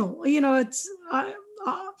phenomenal. I'm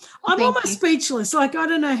almost speechless. Like, I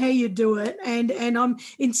don't know how you do it, and I'm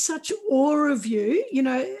in such awe of you.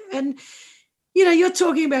 And you're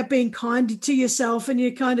talking about being kind to yourself, and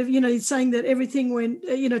you're kind of, saying that everything went,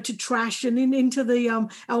 to trash and into the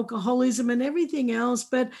alcoholism and everything else.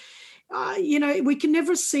 But, we can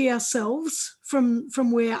never see ourselves from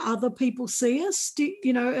where other people see us,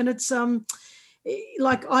 and it's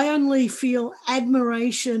like, I only feel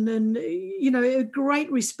admiration and, a great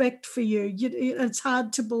respect for you. It's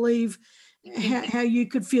hard to believe how you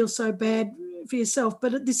could feel so bad for yourself,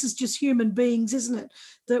 but this is just human beings, isn't it,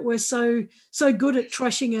 that we're so good at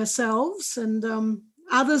trashing ourselves, and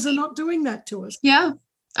others are not doing that to us. Yeah,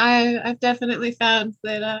 I've definitely found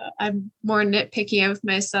that I'm more nitpicky of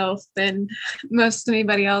myself than most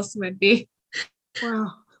anybody else would be.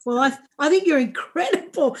 Wow. Well, I think you're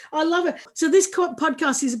incredible. I love it. So this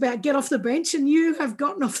podcast is about get off the bench, and you have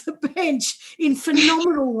gotten off the bench in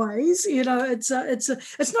phenomenal ways. It's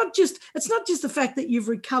not just the fact that you've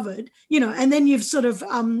recovered, and then you've sort of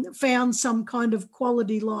found some kind of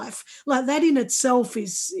quality life. Like, that in itself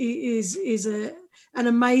is an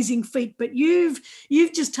amazing feat, but you've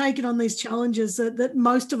just taken on these challenges that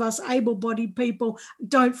most of us able-bodied people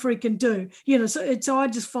don't freaking do. So I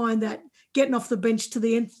just find that getting off the bench to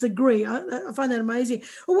the nth degree. I find that amazing.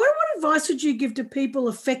 Well, what advice would you give to people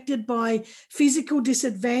affected by physical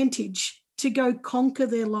disadvantage to go conquer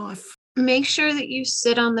their life? Make sure that you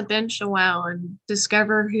sit on the bench a while and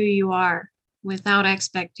discover who you are without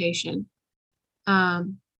expectation.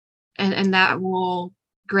 And that will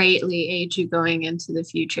greatly aid you going into the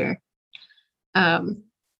future.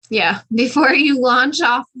 Before you launch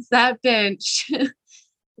off of that bench,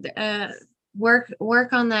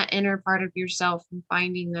 work on that inner part of yourself and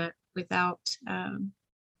finding that without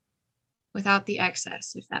the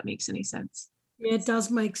excess, if that makes any sense. Yeah, it does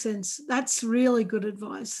make sense. That's really good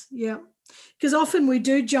advice. Yeah. Because often we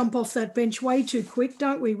do jump off that bench way too quick,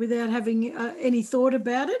 don't we, without having any thought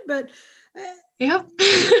about it. But yep.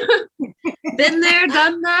 Been there,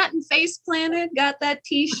 done that, and face planted, got that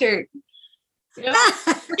t-shirt. Yep.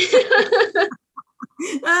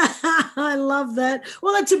 I love that.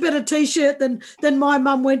 Well, that's a better t-shirt than my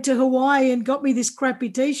mum went to Hawaii and got me this crappy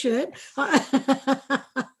t-shirt. That's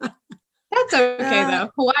okay though.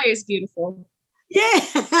 Hawaii is beautiful. Yeah,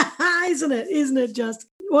 isn't it just?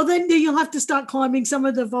 Well, then you'll have to start climbing some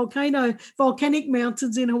of the volcanic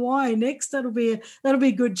mountains in Hawaii next. That'll be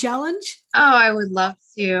a good challenge. Oh, I would love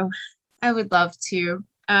to.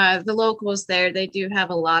 The locals there, they do have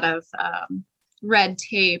a lot of red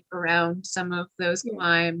tape around some of those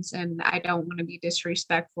climbs, and I don't want to be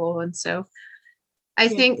disrespectful. And so I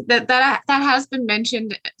think that has been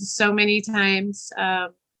mentioned so many times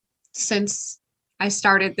since I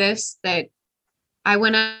started this, that I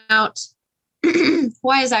went out.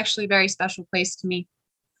 Hawaii is actually a very special place to me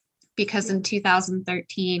because in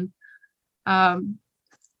 2013,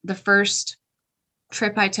 the first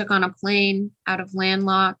trip I took on a plane out of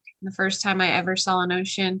landlocked, the first time I ever saw an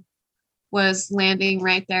ocean was landing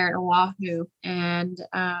right there at Oahu. And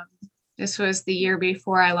this was the year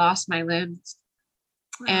before I lost my limbs.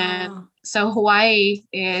 And so Hawaii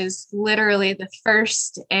is literally the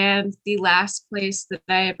first and the last place that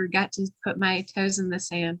I ever got to put my toes in the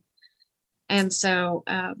sand. And so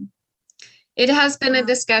it has been a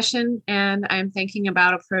discussion, and I'm thinking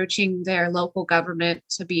about approaching their local government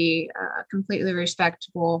to be completely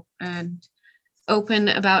respectful and open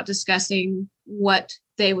about discussing what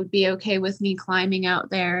they would be okay with me climbing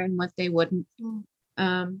out there and what they wouldn't.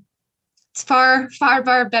 It's far, far,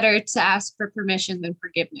 far better to ask for permission than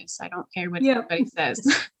forgiveness. I don't care what anybody says.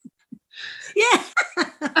 Yeah.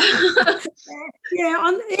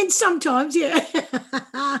 And sometimes,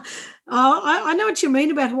 I know what you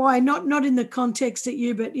mean about Hawaii, not in the context that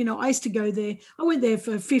you, but, I used to go there. I went there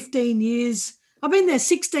for 15 years. I've been there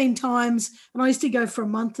 16 times, and I used to go for a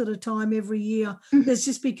month at a time every year. There's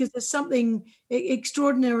just because there's something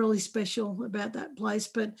extraordinarily special about that place.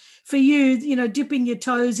 But for you, dipping your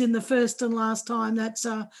toes in the first and last time, that's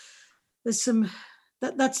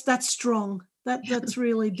strong. That's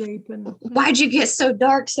really deep. And why'd you get so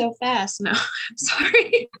dark so fast? No, I'm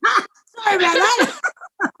sorry. Sorry about that.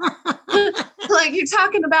 Like, you're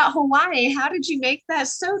talking about Hawaii. How did you make that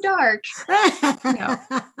so dark? No.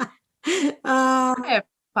 I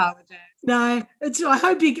apologize. No, I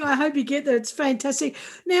hope you get there. It's fantastic.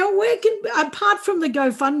 Now, where can, apart from the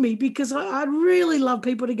GoFundMe, because I really love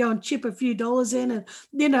people to go and chip a few dollars in and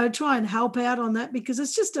try and help out on that, because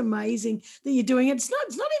it's just amazing that you're doing it. It's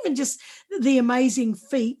not even just the amazing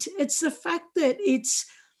feat. It's the fact that it's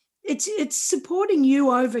supporting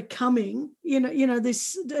you overcoming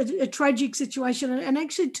this a tragic situation and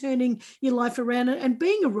actually turning your life around and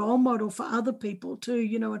being a role model for other people too,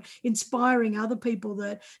 and inspiring other people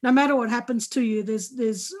that no matter what happens to you,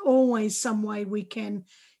 there's always some way we can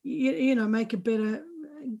make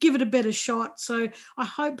give it a better shot. So I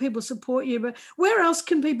hope people support you. But where else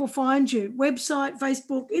can people find you? Website,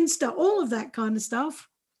 Facebook, Insta, all of that kind of stuff?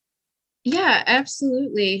 Yeah,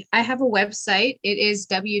 absolutely. I have a website. It is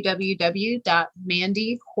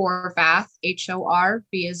www.mandyhorvath,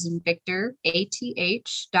 HORV as in Victor,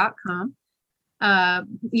 ATH.com.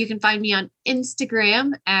 You can find me on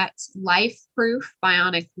Instagram at LifeProof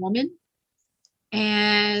Bionic Woman.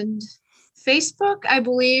 And Facebook, I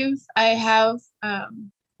believe I have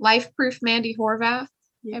LifeProof Mandy Horvath.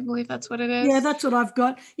 Yeah. I believe that's what it is. Yeah, that's what I've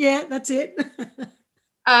got. Yeah, that's it.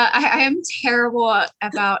 I am terrible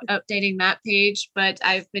about updating that page, but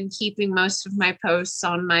I've been keeping most of my posts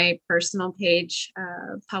on my personal page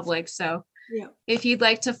public. So if you'd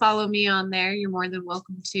like to follow me on there, you're more than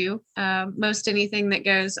welcome to. Most anything that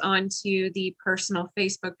goes onto the personal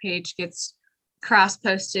Facebook page gets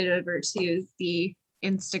cross-posted over to the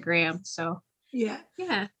Instagram. So yeah.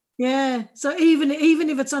 Yeah. So even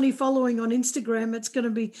if it's only following on Instagram,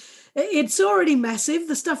 it's already massive.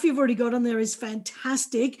 The stuff you've already got on there is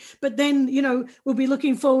fantastic. But then, we'll be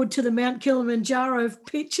looking forward to the Mount Kilimanjaro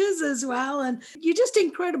pictures as well. And you're just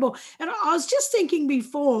incredible. And I was just thinking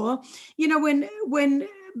before, when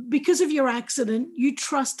because of your accident, you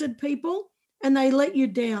trusted people and they let you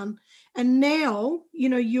down. And now,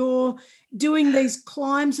 you're doing these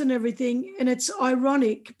climbs and everything. And it's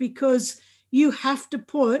ironic because you have to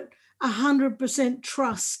put 100%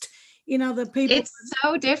 trust in other people. It's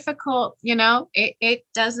so difficult, it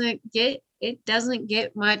doesn't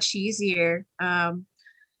get much easier.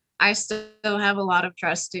 I still have a lot of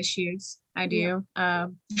trust issues. I do. Yeah.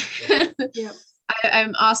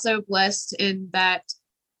 I'm also blessed in that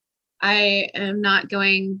I am not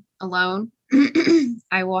going alone.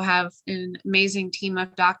 I will have an amazing team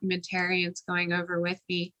of documentarians going over with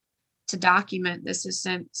me to document this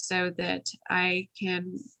ascent so that I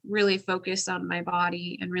can really focus on my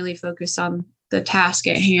body and really focus on the task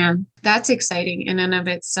at hand. That's exciting in and of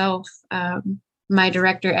itself. My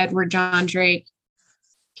director, Edward John Drake,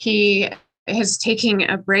 he is taking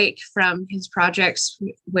a break from his projects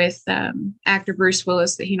with actor Bruce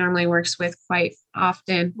Willis that he normally works with quite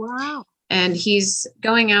often. Wow. And he's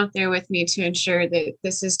going out there with me to ensure that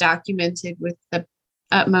this is documented with the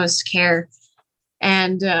utmost care.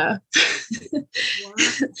 And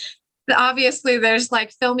obviously there's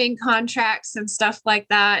like filming contracts and stuff like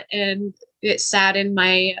that. And it sat in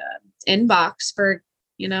my inbox for,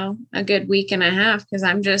 a good week and a half because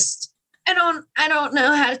I don't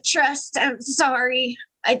know how to trust. I'm sorry.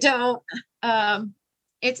 I don't.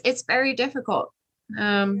 It's very difficult.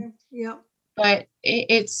 Yeah. But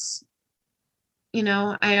it's,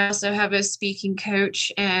 I also have a speaking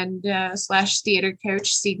coach and / theater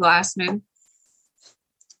coach, C. Glassman,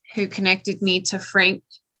 who connected me to Frank,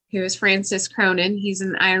 who is Francis Cronin. He's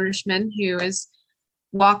an Irishman who has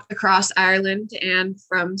walked across Ireland and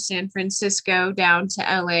from San Francisco down to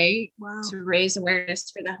LA. Wow. To raise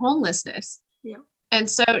awareness for the homelessness. Yeah. And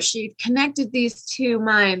so she connected these two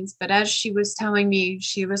minds. But as she was telling me,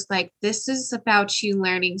 she was like, this is about you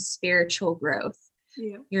learning spiritual growth.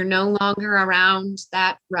 Yeah. You're no longer around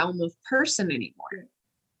that realm of person anymore. Yeah.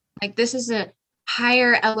 Like this is a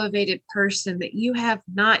higher elevated person that you have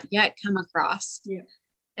not yet come across. Yeah.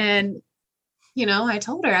 And, I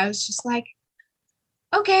told her, I was just like,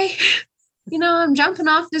 okay, I'm jumping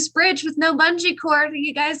off this bridge with no bungee cord. Are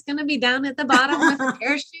you guys going to be down at the bottom with a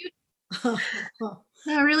parachute? A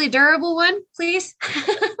really durable one, please.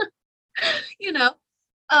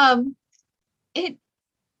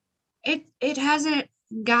 It hasn't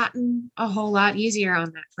gotten a whole lot easier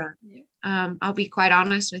on that front. Yeah. I'll be quite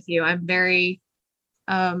honest with you. I'm very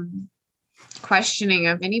questioning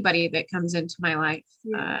of anybody that comes into my life.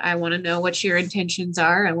 Yeah. I want to know what your intentions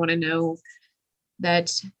are. I want to know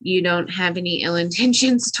that you don't have any ill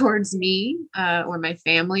intentions towards me or my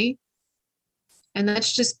family. And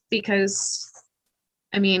that's just because,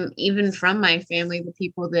 even from my family, the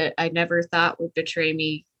people that I never thought would betray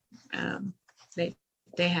me, they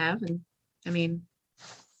have. And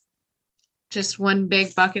just one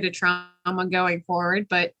big bucket of trauma going forward.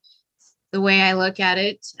 But the way I look at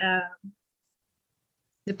it,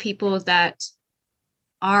 the people that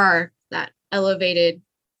are that elevated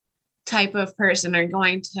type of person are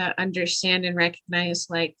going to understand and recognize,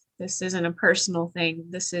 like, this isn't a personal thing.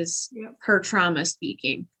 This is her trauma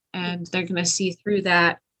speaking. And they're going to see through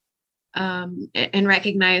that and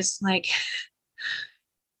recognize, like,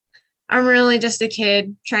 I'm really just a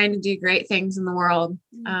kid trying to do great things in the world.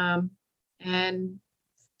 And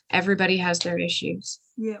everybody has their issues.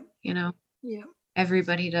 Yeah. Yeah.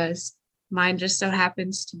 Everybody does. Mine just so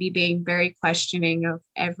happens to be being very questioning of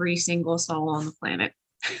every single soul on the planet.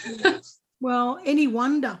 Well, any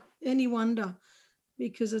wonder,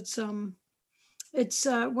 because it's when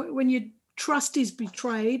your trust is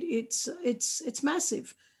betrayed, it's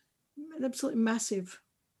massive, absolutely massive.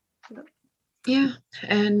 Yeah.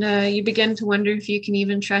 And you begin to wonder if you can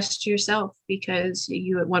even trust yourself, because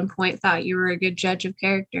you at one point thought you were a good judge of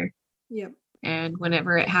character. Yeah. And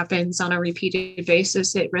whenever it happens on a repeated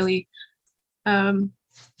basis, it really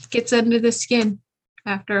gets under the skin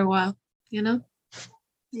after a while, Yeah.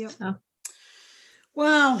 So.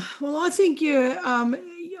 Well, I think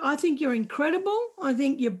you're incredible. I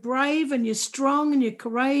think you're brave and you're strong and you're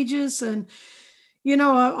courageous, and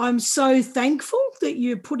I'm so thankful that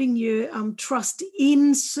you're putting your trust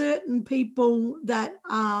in certain people that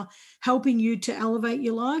are helping you to elevate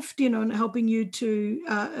your life, and helping you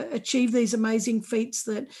to achieve these amazing feats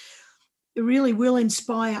that really will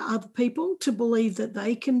inspire other people to believe that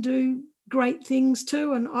they can do great things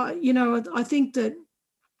too. And I think that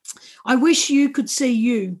I wish you could see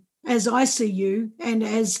you as I see you and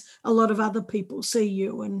as a lot of other people see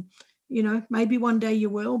you. And, maybe one day you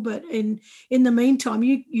will, but in the meantime,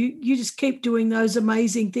 you just keep doing those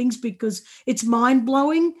amazing things, because it's mind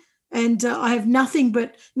blowing. And I have nothing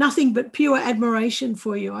but pure admiration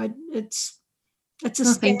for you. It's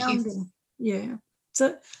astounding. Thank you. Yeah.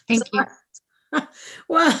 Thank you.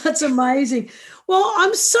 Well, that's amazing. Well,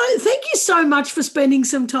 thank you so much for spending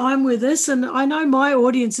some time with us. And I know my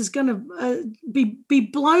audience is going to be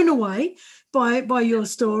blown away by your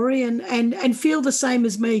story and feel the same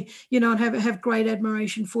as me, and have great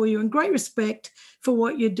admiration for you and great respect for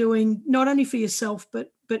what you're doing, not only for yourself,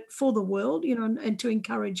 but for the world, and to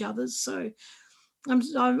encourage others. So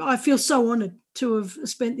I feel so honored to have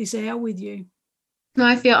spent this hour with you. No,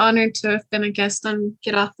 I feel honored to have been a guest on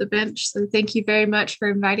Get Off the Bench. So thank you very much for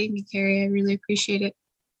inviting me, Carrie. I really appreciate it.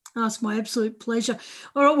 Oh, it's my absolute pleasure.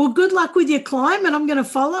 All right. Well, good luck with your climb, and I'm going to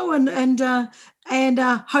follow and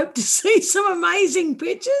hope to see some amazing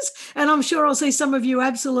pictures. And I'm sure I'll see some of you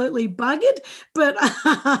absolutely buggered. But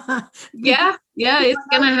yeah, it's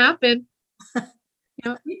going to happen.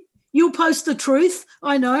 You'll post the truth,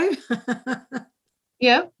 I know.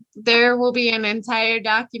 Yep. There will be an entire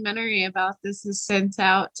documentary about this is sent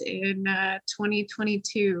out in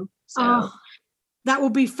 2022. So that will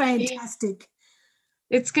be fantastic.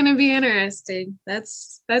 It's going to be interesting.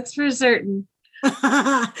 That's for certain.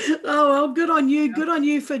 Oh, well, good on you. Yeah. Good on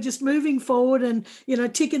you for just moving forward and,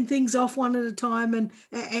 ticking things off one at a time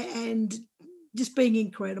and just being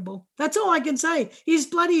incredible. That's all I can say. He's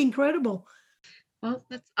bloody incredible. Well,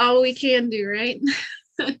 that's all we can do, right?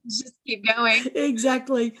 Just keep going.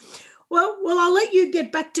 Exactly. Well, I'll let you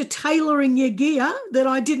get back to tailoring your gear that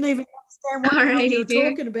I didn't even understand what you were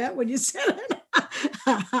talking about when you said it.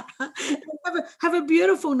 Have a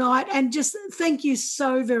beautiful night, and just thank you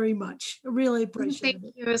so very much. I really appreciate it.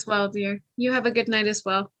 Thank you as well, dear. You have a good night as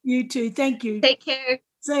well. You too. Thank you. Take care.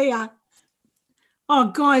 See ya.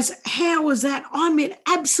 Oh, guys, how was that? I'm in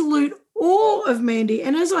absolute awe of Mandy.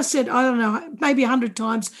 And as I said, I don't know, maybe 100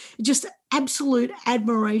 times, just absolute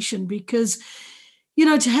admiration, because,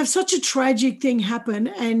 to have such a tragic thing happen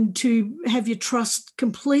and to have your trust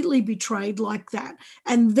completely betrayed like that,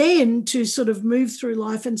 and then to sort of move through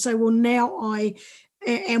life and say, well, now I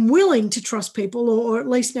am willing to trust people, or at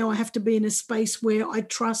least now I have to be in a space where I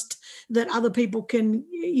trust that other people can,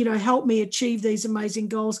 help me achieve these amazing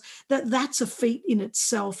goals. That's a feat in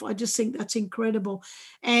itself. I just think that's incredible.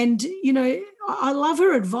 And, I love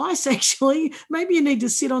her advice, actually. Maybe you need to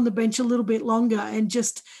sit on the bench a little bit longer and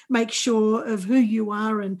just make sure of who you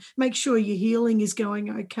are and make sure your healing is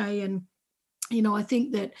going okay. And, I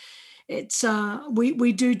think that it's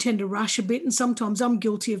we do tend to rush a bit, and sometimes I'm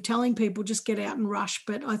guilty of telling people just get out and rush,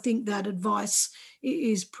 but I think that advice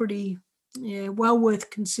is pretty well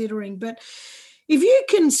worth considering. But if you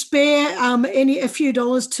can spare a few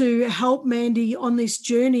dollars to help Mandy on this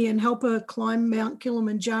journey and help her climb Mount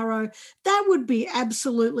Kilimanjaro, that would be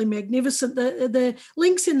absolutely magnificent. The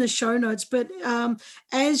link's in the show notes, but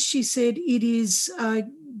as she said, it is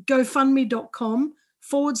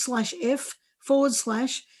GoFundMe.com/F/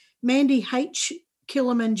 Mandy H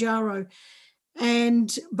Kilimanjaro.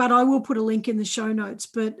 But I will put a link in the show notes.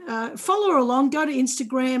 But follow her along, go to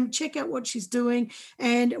Instagram, check out what she's doing,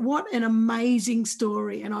 and what an amazing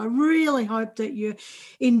story. And I really hope that you're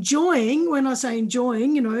enjoying, when I say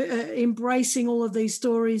enjoying, embracing all of these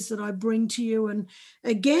stories that I bring to you. And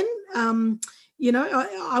again,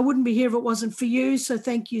 I wouldn't be here if it wasn't for you. So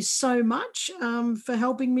thank you so much for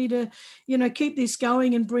helping me to, keep this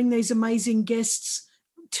going and bring these amazing guests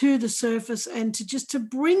to the surface and to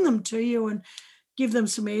bring them to you and give them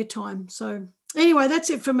some airtime. So anyway, that's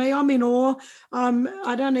it for me. I'm in awe. I'm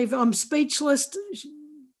speechless,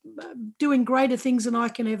 doing greater things than I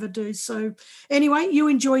can ever do. So anyway, you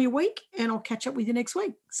enjoy your week, and I'll catch up with you next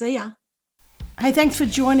week. See ya. Hey, thanks for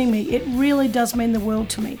joining me. It really does mean the world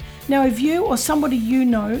to me. Now, if you or somebody you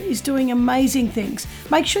know is doing amazing things,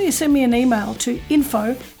 make sure you send me an email to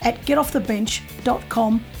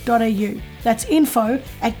info@getoffthebench.com.au. That's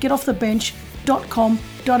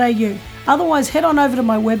info@getoffthebench.com.au. Otherwise, head on over to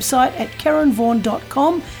my website at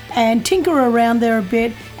karenvaughan.com and tinker around there a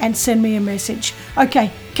bit and send me a message.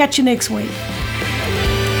 Okay, catch you next week.